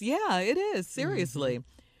 news. Yeah, it is. Seriously.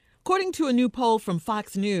 According to a new poll from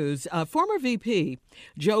Fox News, former VP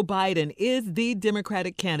Joe Biden is the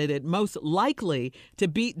Democratic candidate most likely to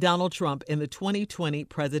beat Donald Trump in the 2020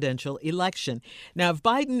 presidential election. Now, if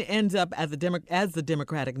Biden ends up as the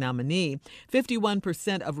Democratic nominee,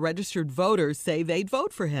 51% of registered voters say they'd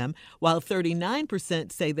vote for him, while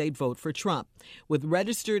 39% say they'd vote for Trump. With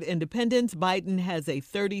registered independents, Biden has a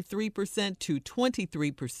 33% to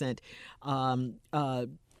 23%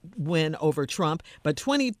 win over Trump, but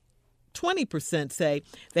 20% say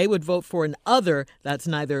they would vote for an other that's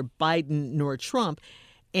neither Biden nor Trump,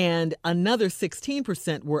 and another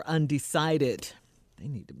 16% were undecided. They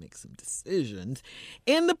need to make some decisions.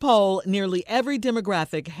 In the poll, nearly every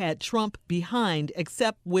demographic had Trump behind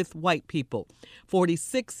except with white people.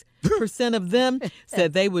 46% of them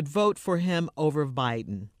said they would vote for him over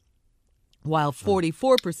Biden, while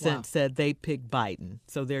 44% said they'd pick Biden.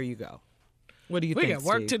 So there you go. What do you think, We got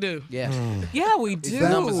work Steve? to do. Yeah. Yeah, we do. The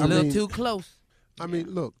numbers a little too close. I mean,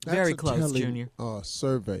 look, that's Very a close, telling, Junior.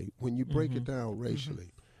 Survey. When you break it down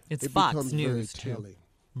racially, It's it Fox becomes News, very too.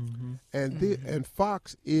 telling. And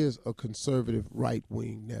Fox is a conservative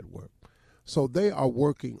right-wing network. So they are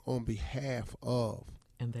working on behalf of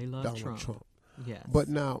And they love Donald Trump. Yes. But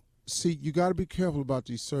now, see, you got to be careful about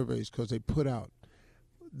these surveys because they put out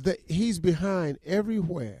that he's behind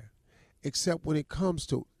everywhere except when it comes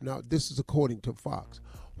to, now this is according to Fox,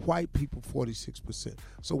 white people 46%.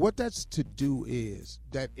 So what that's to do is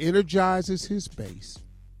that energizes his base.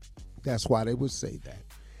 That's why they would say that.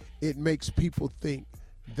 It makes people think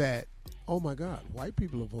that, oh my God, white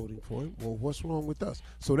people are voting for him. Well, what's wrong with us?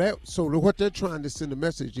 So what they're trying to send a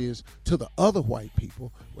message is to the other white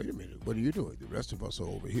people, wait a minute, what are you doing? The rest of us are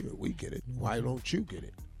over here. We get it. Why don't you get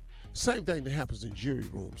it? Same thing that happens in jury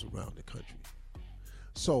rooms around the country.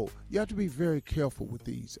 So you have to be very careful with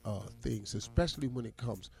these things, especially when it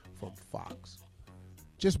comes from Fox.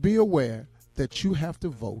 Just be aware that you have to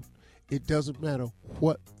vote. It doesn't matter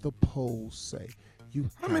what the polls say.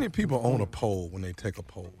 How many people own a poll when they take a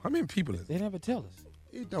poll? How many people is it? They never tell us.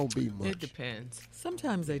 It don't be much. It depends.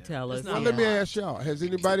 Sometimes they tell us. Well, let me ask y'all. Has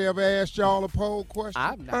anybody ever asked y'all a poll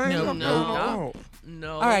question? No.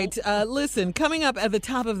 All right, listen, coming up at the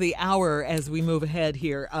top of the hour as we move ahead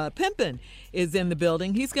here, Pimpin' is in the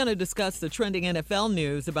building. He's going to discuss the trending NFL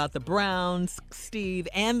news about the Browns, Steve,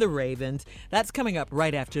 and the Ravens. That's coming up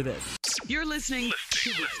right after this. You're listening to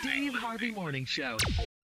the Steve Harvey Morning Show.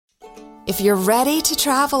 If you're ready to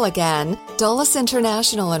travel again, Dulles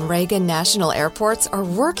International and Reagan National Airports are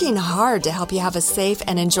working hard to help you have a safe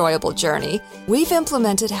and enjoyable journey. We've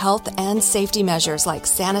implemented health and safety measures like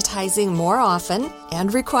sanitizing more often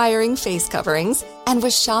and requiring face coverings. And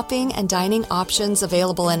with shopping and dining options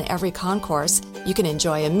available in every concourse, you can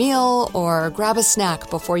enjoy a meal or grab a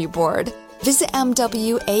snack before you board. Visit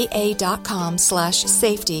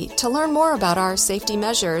mwaa.com/safety to learn more about our safety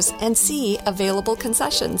measures and see available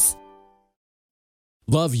concessions.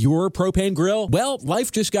 Love your propane grill? Well,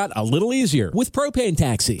 life just got a little easier with Propane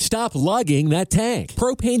Taxi. Stop lugging that tank.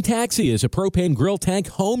 Propane Taxi is a propane grill tank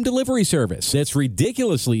home delivery service that's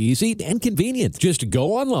ridiculously easy and convenient. Just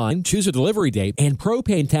go online, choose a delivery date, and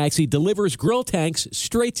Propane Taxi delivers grill tanks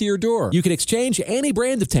straight to your door. You can exchange any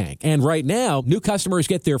brand of tank. And right now, new customers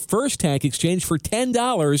get their first tank exchange for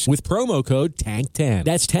 $10 with promo code TANK10.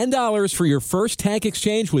 That's $10 for your first tank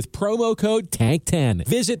exchange with promo code TANK10.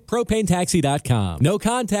 Visit propanetaxi.com. No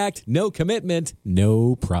contact, no commitment,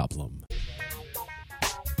 no problem.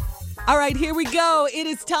 All right, here we go. It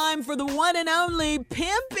is time for the one and only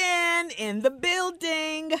Pimpin' in the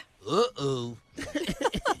building. Uh-oh.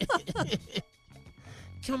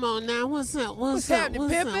 Come on now, what's up? What's happening,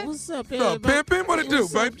 up? Pimpin'? What's up, What's up, everybody? Pimpin'? What it do,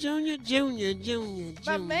 What's up, baby? Junior?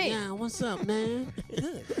 My man. Yeah, what's up, man?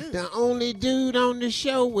 The only dude on the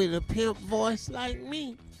show with a pimp voice like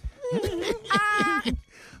me.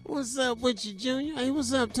 What's up with you, Junior? Hey,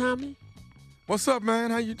 what's up, Tommy? What's up,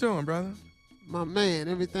 man? How you doing, brother? My man,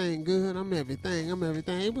 everything good? I'm everything.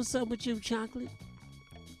 Hey, what's up with you, Chocolate?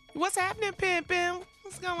 What's happening, Pimpin'?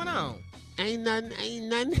 What's going on? Ain't nothing.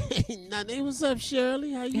 Hey, what's up,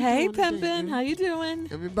 Shirley? How you Hey, doing today, Pimpin', girl? how you doing?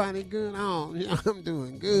 Everybody good? Oh, yeah, I'm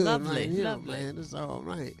doing good. Lovely, right here, lovely. man. It's all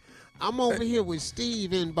right. I'm over here with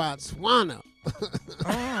Steve in Botswana.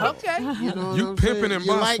 Okay. You know what You I'm pimping saying? in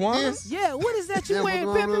You like Botswana? this? Yeah, what is that you Yeah, wearing,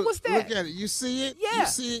 we're gonna Pimpin'? What's that? Look at it. You see it? Yeah. You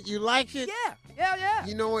see it? You like it? Yeah.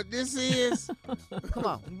 You know what this is? Come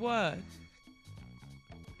on. What?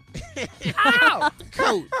 Ow!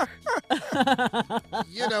 Coat.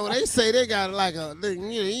 You know, they say they got like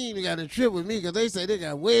you even got a trip with me because they say they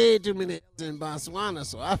got way too many in Botswana.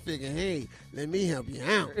 So I figured, hey, let me help you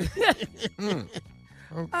out.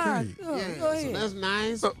 Okay. Go So ahead. that's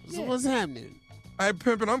nice. So what's happening? Hey,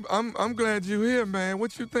 Pimpin', I'm glad you here, man.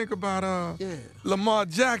 What you think about Lamar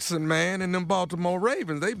Jackson, man, and them Baltimore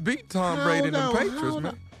Ravens? They beat Tom Brady and them Patriots,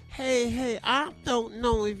 man. Hey, I don't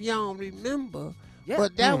know if y'all remember, Yeah.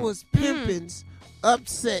 but that was Pimpin's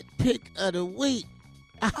upset pick of the week.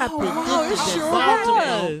 I predicted it that sure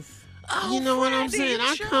Baltimore. was. You know what I'm saying?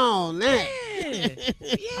 I call that. You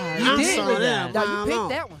I did saw with that. that. a No, mile you picked long.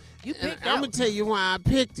 that one. You picked that I'm one. gonna tell you why I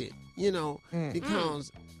picked it. You know,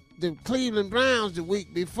 because the Cleveland Browns the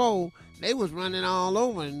week before they was running all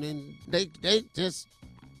over, and then they just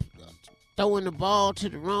throwing the ball to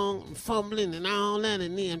the wrong, fumbling and all that,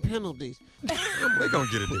 and then penalties. They gonna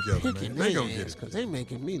get it together, man. They gonna get it. Because they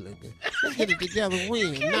making me look good. They get it together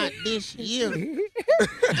when? Not this year.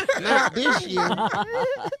 Not this year.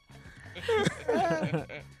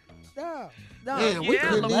 No. Man, we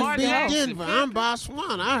couldn't Lamar even beat Jackson. Denver. I'm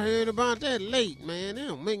Botswana. I heard about that late, man. That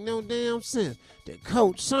don't make no damn sense. The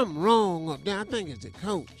coach, something wrong up there. I think it's the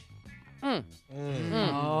coach. Oh.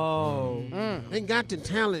 They got the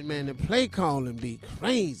talent, man. The play calling be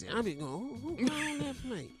crazy. I be going, who called that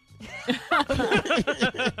play?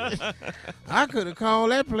 I could have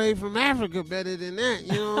called that play from Africa better than that.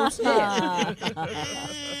 You know what I'm saying?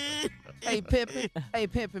 Hey,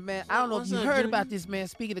 Pimpin', man. I don't know if What's you up, heard Junior? about this, man.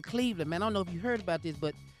 Speaking of Cleveland, man, I don't know if you heard about this,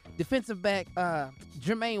 but defensive back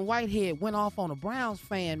Jermaine Whitehead went off on a Browns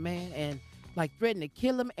fan, man, and like threatened to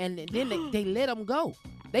kill him, and then they let him go.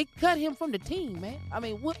 They cut him from the team, man. I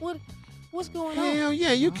mean, what's going on? Hell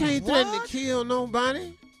yeah, you can't threaten to kill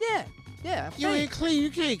nobody. Yeah. You ain't clean.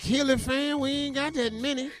 You can't kill a fan. We ain't got that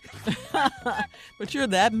many. But you're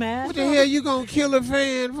that mad? What the hell you gonna kill a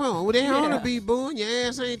fan for? Well, they ought to be booing. Your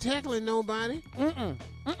ass ain't tackling nobody.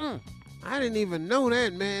 I didn't even know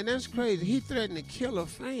that, man. That's crazy. He threatened to kill a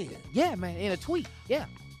fan. Yeah, man, in a tweet. Yeah,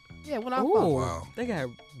 went off. Ooh, Wow. they got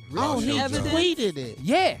Oh, he evidence. tweeted it.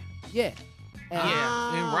 Yeah. Yeah, in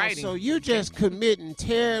writing. So you just committing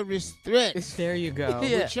terrorist threats There you go.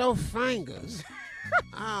 with your fingers.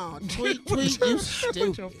 Oh, tweet, you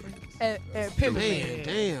stupid. And Pimpin', Man,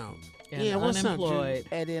 damn. And Yeah, what's up, unemployed.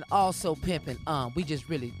 and then also Pimpin', we just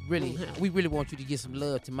really want you to give some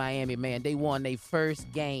love to Miami, man. They won their first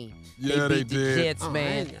game. Yeah, they beat they the did. Jets,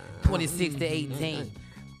 man, 26-18.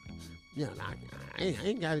 Yeah, I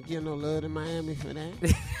ain't got to give no love to Miami for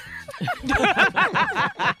that.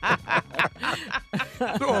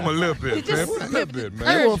 Throw them a little bit, man. A little bit,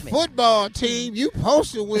 man. You're a football team. You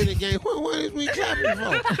supposed to win a game. What is we clapping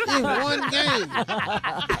for? In one game.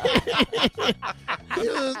 You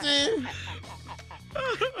know what I'm saying?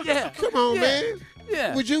 Yeah. Come on, man.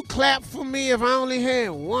 Yeah. Would you clap for me if I only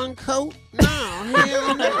had one coat? No,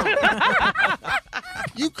 hell no.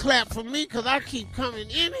 You clap for me because I keep coming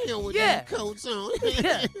in here with these coats on.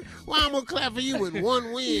 Why I'm going to clap for you with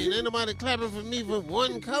one win? Ain't nobody clapping for me for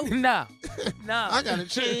one coat. No. I got to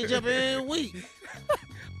change up every week.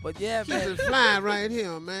 But yeah, Keep man. it fly right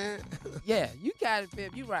here, man. Yeah, you got it,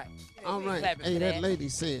 Pip. You right. All We ain't right. clapping Hey, for that lady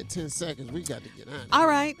said 10 seconds. We got to get out. All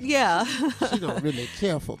right, yeah. She don't really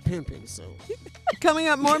care for pimping, so. Coming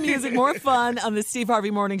up, more music, more fun on the Steve Harvey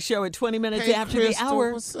Morning Show at 20 minutes Hey, after Crystal, the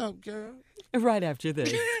hour. what's up, girl? Right after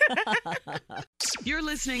this. You're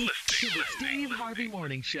listening to the Steve Harvey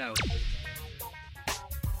Morning Show.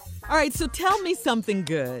 All right, so tell me something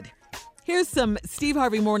good. Here's some Steve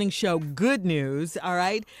Harvey Morning Show good news, all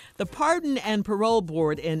right? The Pardon and Parole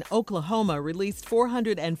Board in Oklahoma released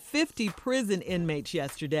 450 prison inmates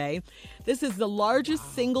yesterday. This is the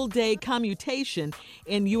largest single-day commutation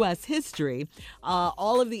in U.S. history.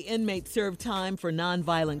 All of the inmates served time for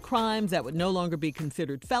nonviolent crimes that would no longer be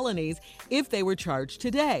considered felonies if they were charged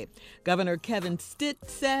today. Governor Kevin Stitt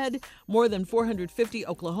said more than 450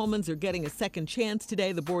 Oklahomans are getting a second chance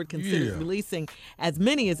today. The board considers releasing as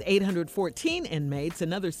many as 814 inmates.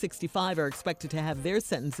 Another 65 are expected to have their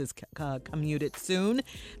sentences commuted soon.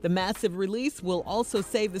 The massive release will also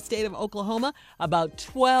save the state of Oklahoma about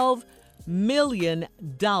 $12 million.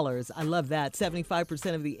 I love that.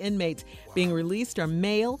 75% of the inmates being released are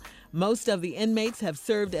male. Most of the inmates have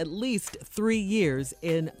served at least 3 years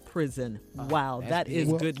in prison. Wow, that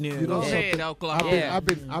is good news. You know, Oklahoma.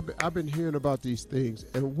 I've been hearing about these things,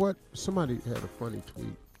 and what somebody had a funny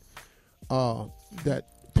tweet that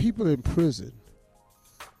people in prison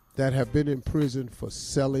that have been in prison for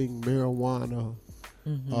selling marijuana,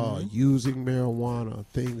 using marijuana,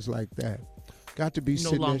 things like that, got to be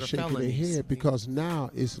sitting there shaking their head because now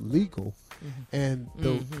it's legal, and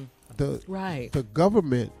the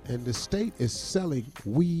government and the state is selling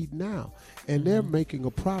weed now, and they're making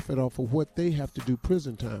a profit off of what they have to do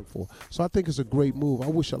prison time for. So I think it's a great move. I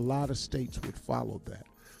wish a lot of states would follow that.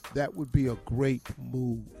 That would be a great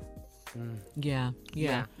move. Yeah.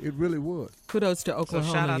 It really would. Kudos to Oklahoma.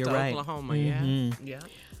 So shout out you're to right. Oklahoma, yeah.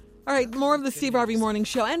 All right, more of the Steve Harvey Morning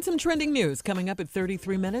Show and some trending news coming up at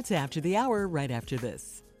 33 minutes after the hour, right after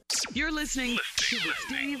this. You're listening to the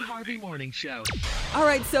Steve Harvey Morning Show. All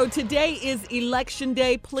right, so today is Election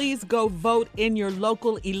Day. Please go vote in your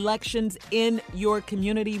local elections in your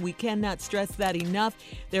community. We cannot stress that enough.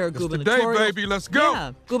 There are gubernatorial, today, baby. Let's go.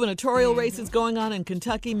 Yeah, gubernatorial races going on in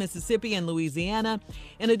Kentucky, Mississippi, and Louisiana.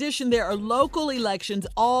 In addition, there are local elections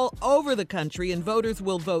all over the country, and voters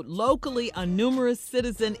will vote locally on numerous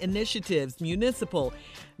citizen initiatives, municipal,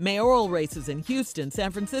 mayoral races in Houston,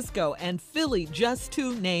 San Francisco, and Philly, just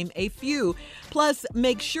to name a few. Plus,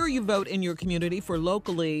 make sure you vote in your community for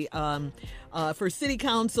locally, for city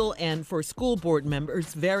council and for school board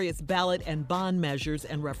members, various ballot and bond measures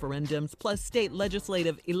and referendums, plus state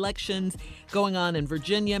legislative elections going on in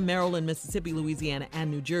Virginia, Maryland, Mississippi, Louisiana, and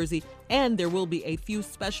New Jersey. And there will be a few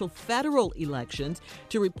special federal elections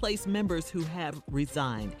to replace members who have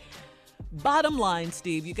resigned. Bottom line,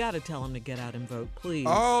 Steve, you got to tell them to get out and vote, please.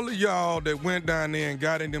 All of y'all that went down there and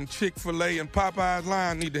got in them Chick-fil-A and Popeyes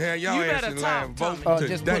line need to have y'all ass in line and vote today.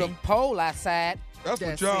 Just put a poll outside. That's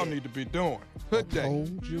what y'all need to be doing. Today.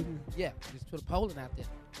 Yeah, just put a polling out there.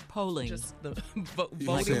 Polling. Just the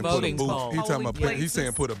voting poll. He's talking about he's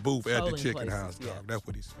saying put a booth at the Polling chicken places, house, dog. yeah. That's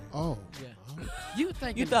what he's saying. Oh. Yeah. You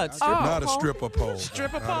thought stripper Not a pole? stripper pole.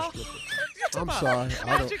 Stripper Not a pole? stripper. I'm sorry.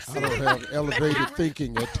 I don't have elevated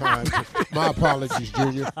thinking at times. My apologies,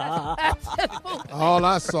 Junior. All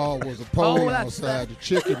I saw was a pole outside the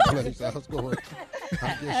chicken place. I was going.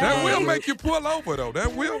 That will make you pull over, though.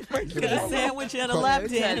 That will make you Get pull a over. sandwich and a lap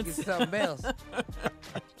Trying to dance. get something else.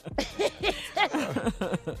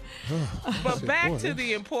 But back to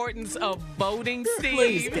the importance of voting, Steve.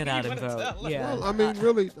 Please get out You and wanna vote. tell us? Yeah.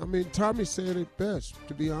 Well, Tommy said it best,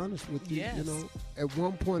 to be honest with you. Yes. You know, at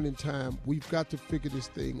one point in time, we've got to figure this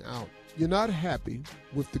thing out. You're not happy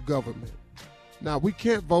with the government. Now, we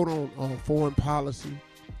can't vote on foreign policy.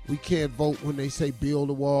 We can't vote when they say build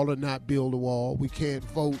a wall or not build a wall. We can't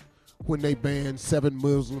vote when they ban 7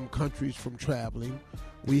 Muslim countries from traveling.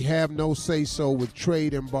 We have no say-so with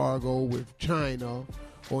trade embargo with China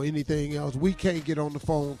or anything else. We can't get on the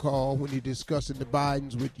phone call when you're discussing the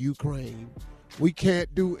Bidens with Ukraine. We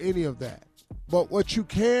can't do any of that. But what you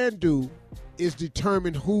can do is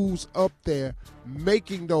determine who's up there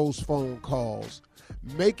making those phone calls,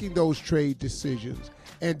 making those trade decisions,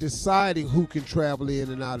 and deciding who can travel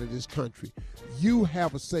in and out of this country. You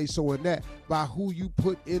have a say-so in that by who you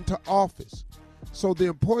put into office. So the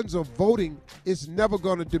importance of voting is never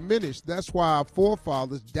going to diminish. That's why our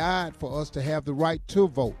forefathers died for us to have the right to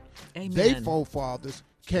vote. Amen. Their forefathers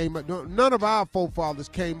came up, none of our forefathers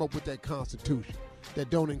came up with that Constitution that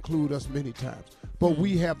don't include us many times. But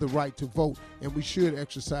we have the right to vote, and we should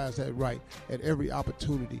exercise that right at every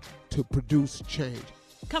opportunity to produce change.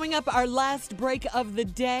 Coming up, our last break of the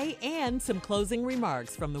day and some closing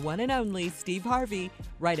remarks from the one and only Steve Harvey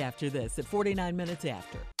right after this at 49 minutes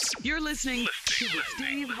after. You're listening to the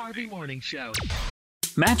Steve Harvey Morning Show.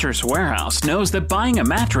 Mattress Warehouse knows that buying a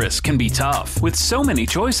mattress can be tough. With so many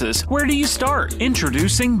choices, where do you start?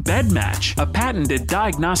 Introducing Bed Match, a patented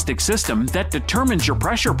diagnostic system that determines your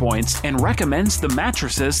pressure points and recommends the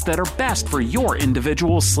mattresses that are best for your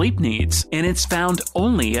individual sleep needs. And it's found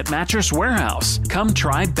only at Mattress Warehouse. Come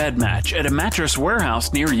try Bed Match at a Mattress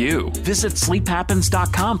Warehouse near you. Visit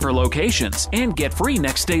sleephappens.com for locations and get free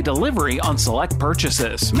next day delivery on select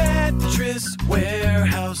purchases. Mattress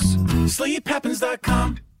Warehouse. SleepHappens.com.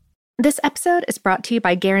 This episode is brought to you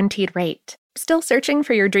by Guaranteed Rate. Still searching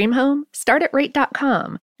for your dream home? Start at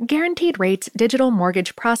Rate.com. Guaranteed Rate's digital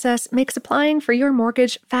mortgage process makes applying for your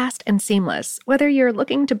mortgage fast and seamless, whether you're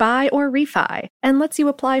looking to buy or refi, and lets you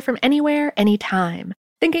apply from anywhere, anytime.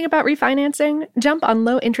 Thinking about refinancing? Jump on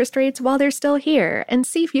low interest rates while they're still here and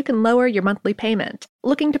see if you can lower your monthly payment.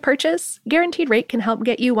 Looking to purchase? Guaranteed Rate can help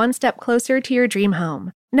get you one step closer to your dream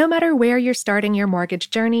home. No matter where you're starting your mortgage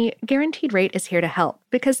journey, Guaranteed Rate is here to help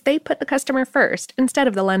because they put the customer first instead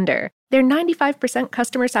of the lender. Their 95%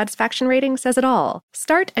 customer satisfaction rating says it all.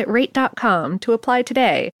 Start at Rate.com to apply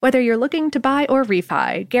today. Whether you're looking to buy or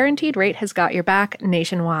refi, Guaranteed Rate has got your back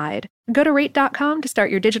nationwide. Go to Rate.com to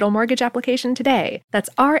start your digital mortgage application today. That's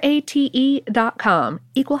RATE.com.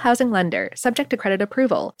 Equal housing lender. Subject to credit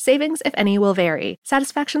approval. Savings, if any, will vary.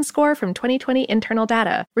 Satisfaction score from 2020 internal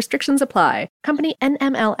data. Restrictions apply. Company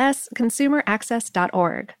NMLS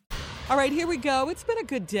ConsumerAccess.org. All right, here we go. It's been a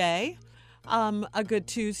good day. A good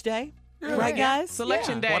Tuesday. Yeah. Right, guys? It's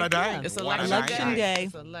election day. What a day. It's What a election day.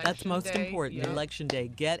 It's election That's most day. important. Yeah. Election day.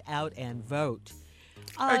 Get out and vote.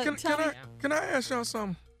 Hey, Tommy, can I ask y'all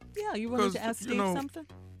something? Yeah, you wanted to ask Steve something?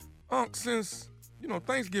 Since,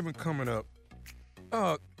 Thanksgiving coming up,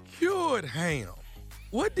 cured ham,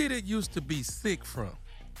 what did it used to be sick from?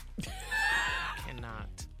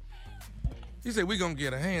 Cannot. He said, we're going to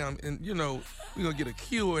get a ham, and, we're going to get a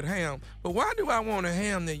cured ham. But why do I want a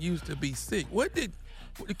ham that used to be sick?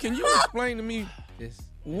 Can you explain to me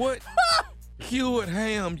what cured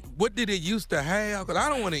ham, what did it used to have? Because I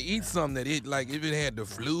don't want to eat something that if it had the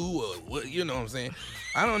flu or what, you know what I'm saying?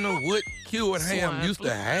 I don't know what cured ham used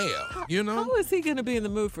to have, How is he going to be in the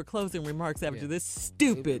mood for closing remarks after this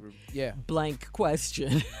stupid blank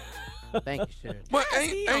question? Thank you, sir. But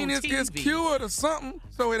ain't it's cured or something?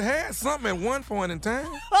 So it had something at one point in time.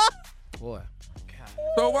 Boy.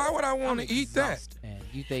 So why would I want to eat that? Man,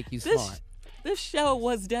 you think you smart. This show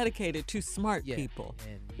was dedicated to smart people.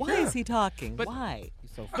 Why is he talking? Why?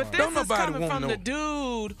 But this is coming from the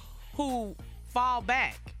dude who fall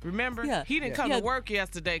back. Remember? Yeah. He didn't come to work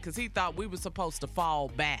yesterday because he thought we were supposed to fall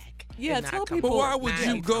back. Yeah, tell people. But why would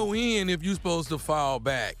you go in if you're supposed to fall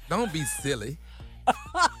back? Don't be silly.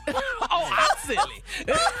 I'm silly.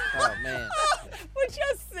 Oh, man. What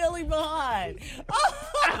you silly behind?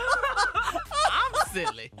 I'm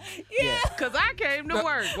silly. Yeah. Because I came to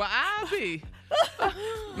work. Well, I'll be.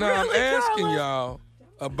 Now, I'm asking y'all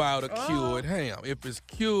about a cured ham. If it's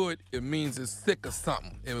cured, it means it's sick or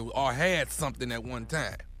something, or had something at one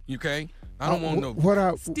time. Okay? I don't want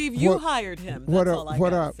no. Steve, you hired him. That's all I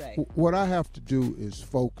gotta say. What I have to do is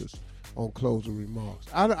focus on closing remarks.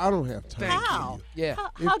 I don't have time. How? Yeah.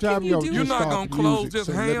 How can you do You're not going to close this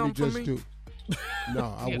ham for me?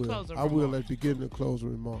 No, I will. I will at the beginning of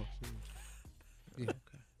closing remarks. Yeah.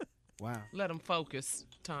 Wow. Let him focus,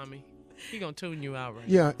 Tommy. He gonna tune you out right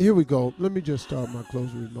Yeah, here we go. Let me just start my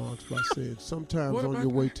closing remarks by saying sometimes on your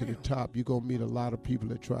way to the top, you're going to meet a lot of people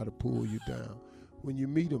that try to pull you down. When you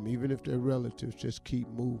meet them, even if they're relatives, just keep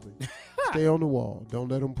moving. Stay on the wall. Don't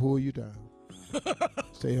let them pull you down.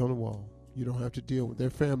 Stay on the wall. You don't have to deal with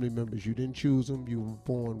their family members. You didn't choose them. You were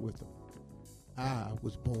born with them. I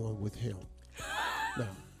was born with him. Now,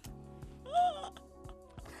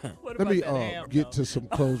 let me get to some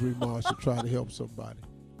closing remarks to try to help somebody.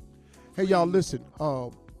 Hey, y'all, listen.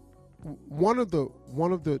 One of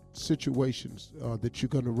the situations that you're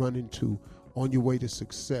going to run into on your way to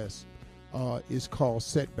success is called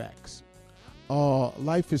setbacks.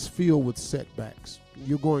 Life is filled with setbacks.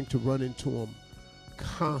 You're going to run into them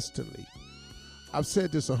constantly. I've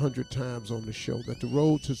said this 100 times on the show that the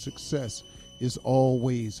road to success is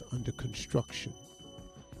always under construction.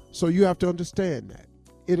 So you have to understand that.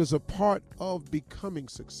 It is a part of becoming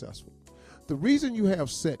successful. The reason you have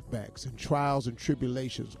setbacks and trials and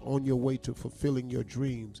tribulations on your way to fulfilling your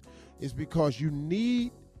dreams is because you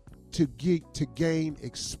need to gain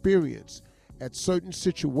experience at certain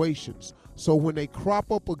situations. So when they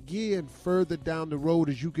crop up again further down the road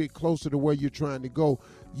as you get closer to where you're trying to go,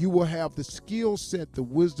 you will have the skill set, the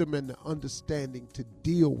wisdom, and the understanding to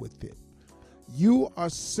deal with it. You are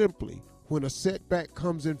simply, when a setback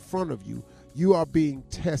comes in front of you, you are being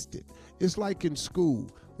tested. It's like in school.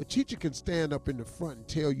 The teacher can stand up in the front and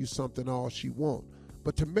tell you something all she wants.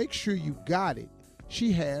 But to make sure you got it,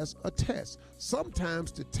 she has a test.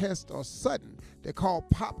 Sometimes the tests are sudden. They're called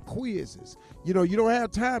pop quizzes. You know, you don't have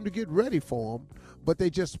time to get ready for them, but they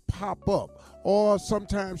just pop up. Or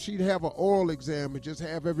sometimes she'd have an oral exam and just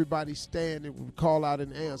have everybody stand and call out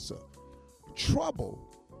an answer. Trouble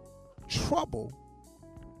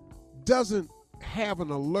doesn't have an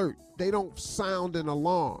alert. They don't sound an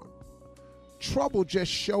alarm. Trouble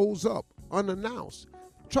just shows up unannounced.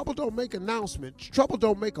 Trouble don't make announcements. Trouble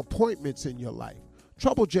don't make appointments in your life.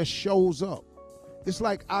 Trouble just shows up. It's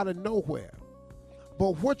like out of nowhere.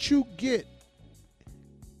 But what you get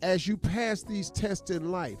as you pass these tests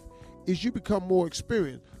in life is you become more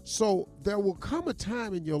experienced. So there will come a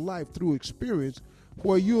time in your life through experience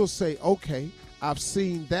where you'll say, okay, I've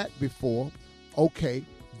seen that before. Okay,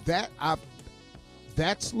 that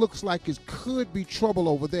looks like it could be trouble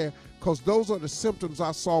over there, because those are the symptoms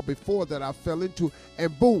I saw before that I fell into,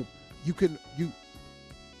 and boom, you can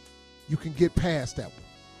get past that one.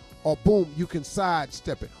 Or boom, you can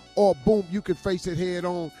sidestep it. Or boom, you can face it head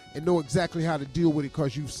on and know exactly how to deal with it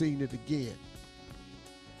because you've seen it again.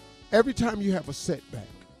 Every time you have a setback,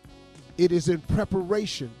 it is in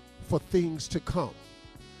preparation for things to come.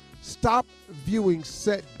 Stop viewing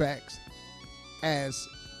setbacks as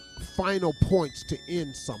final points to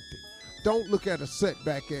end something. Don't look at a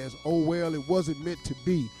setback as, oh, well, it wasn't meant to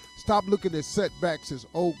be. Stop looking at setbacks as,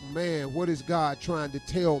 oh, man, what is God trying to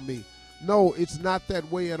tell me? No, it's not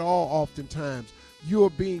that way at all oftentimes. You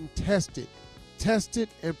are being tested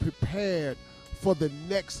and prepared for the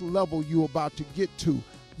next level you're about to get to.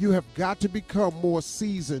 You have got to become more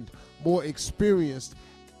seasoned, more experienced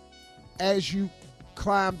as you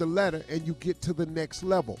climb the ladder and you get to the next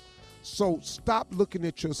level. So stop looking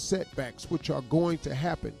at your setbacks, which are going to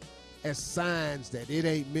happen, as signs that it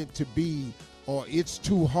ain't meant to be or it's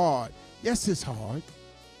too hard. Yes, it's hard.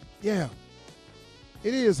 Yeah,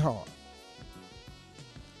 it is hard.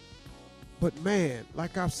 But man,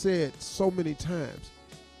 like I've said so many times,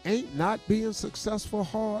 ain't not being successful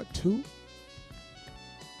hard too?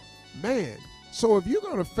 Man, so if you're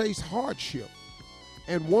going to face hardship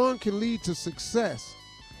and one can lead to success,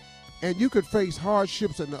 and you could face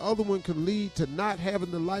hardships and the other one could lead to not having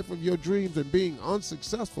the life of your dreams and being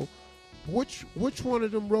unsuccessful, which one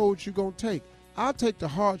of them roads you gonna take? I'll take the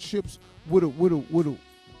hardships with a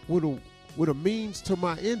means to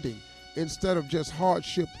my ending, instead of just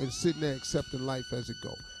hardship and sitting there accepting life as it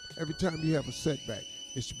go. Every time you have a setback,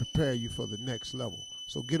 it's to prepare you for the next level.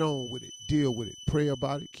 So get on with it, deal with it, pray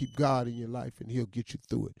about it, keep God in your life, and he'll get you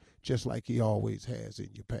through it, just like he always has in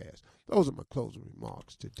your past. Those are my closing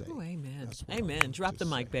remarks today. Oh, amen. Amen. Drop the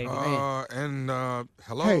mic, baby. Hello,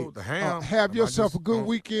 hey, the ham. Have yourself a good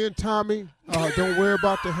weekend, Tommy. Don't worry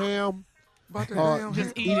about the ham. About the ham.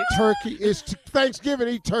 Just eat turkey. It's Thanksgiving,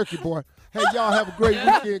 eat turkey, boy. Hey, y'all have a great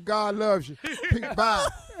weekend. God loves you. Bye.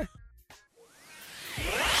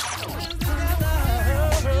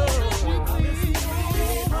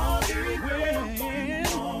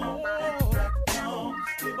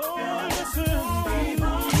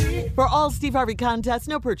 For all Steve Harvey contests,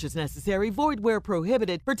 no purchase necessary, void where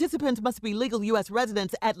prohibited. Participants must be legal U.S.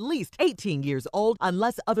 residents at least 18 years old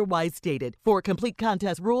unless otherwise stated. For complete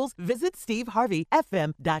contest rules, visit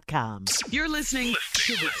SteveHarveyFM.com. You're listening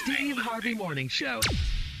to the Steve Harvey Morning Show.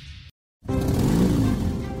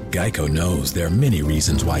 Geico knows there are many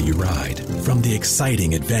reasons why you ride. From the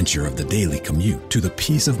exciting adventure of the daily commute to the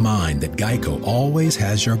peace of mind that Geico always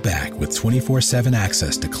has your back with 24/7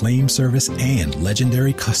 access to claim service and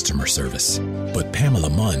legendary customer service. But Pamela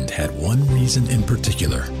Mund had one reason in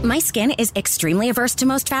particular. My skin is extremely averse to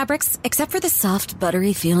most fabrics, except for the soft,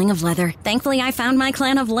 buttery feeling of leather. Thankfully, I found my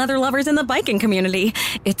clan of leather lovers in the biking community.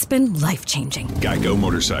 It's been life-changing. Geico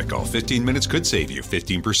Motorcycle. 15 minutes could save you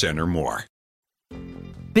 15% or more.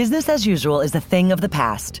 Business as usual is a thing of the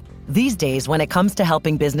past. These days, when it comes to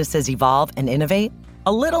helping businesses evolve and innovate,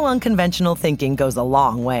 a little unconventional thinking goes a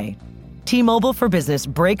long way. T-Mobile for Business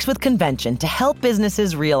breaks with convention to help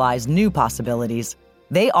businesses realize new possibilities.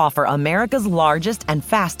 They offer America's largest and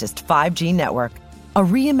fastest 5G network, a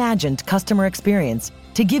reimagined customer experience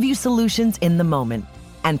to give you solutions in the moment,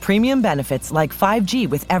 and premium benefits like 5G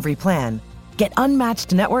with every plan. Get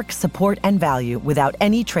unmatched network support and value without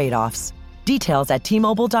any trade-offs. Details at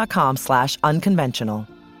T-Mobile.com/unconventional.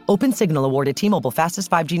 Open Signal awarded T-Mobile fastest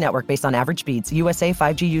 5G network based on average speeds. USA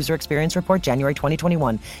 5G user experience report January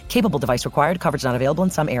 2021. Capable device required. Coverage not available in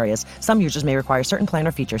some areas. Some users may require certain plan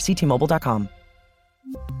or features. See T-Mobile.com.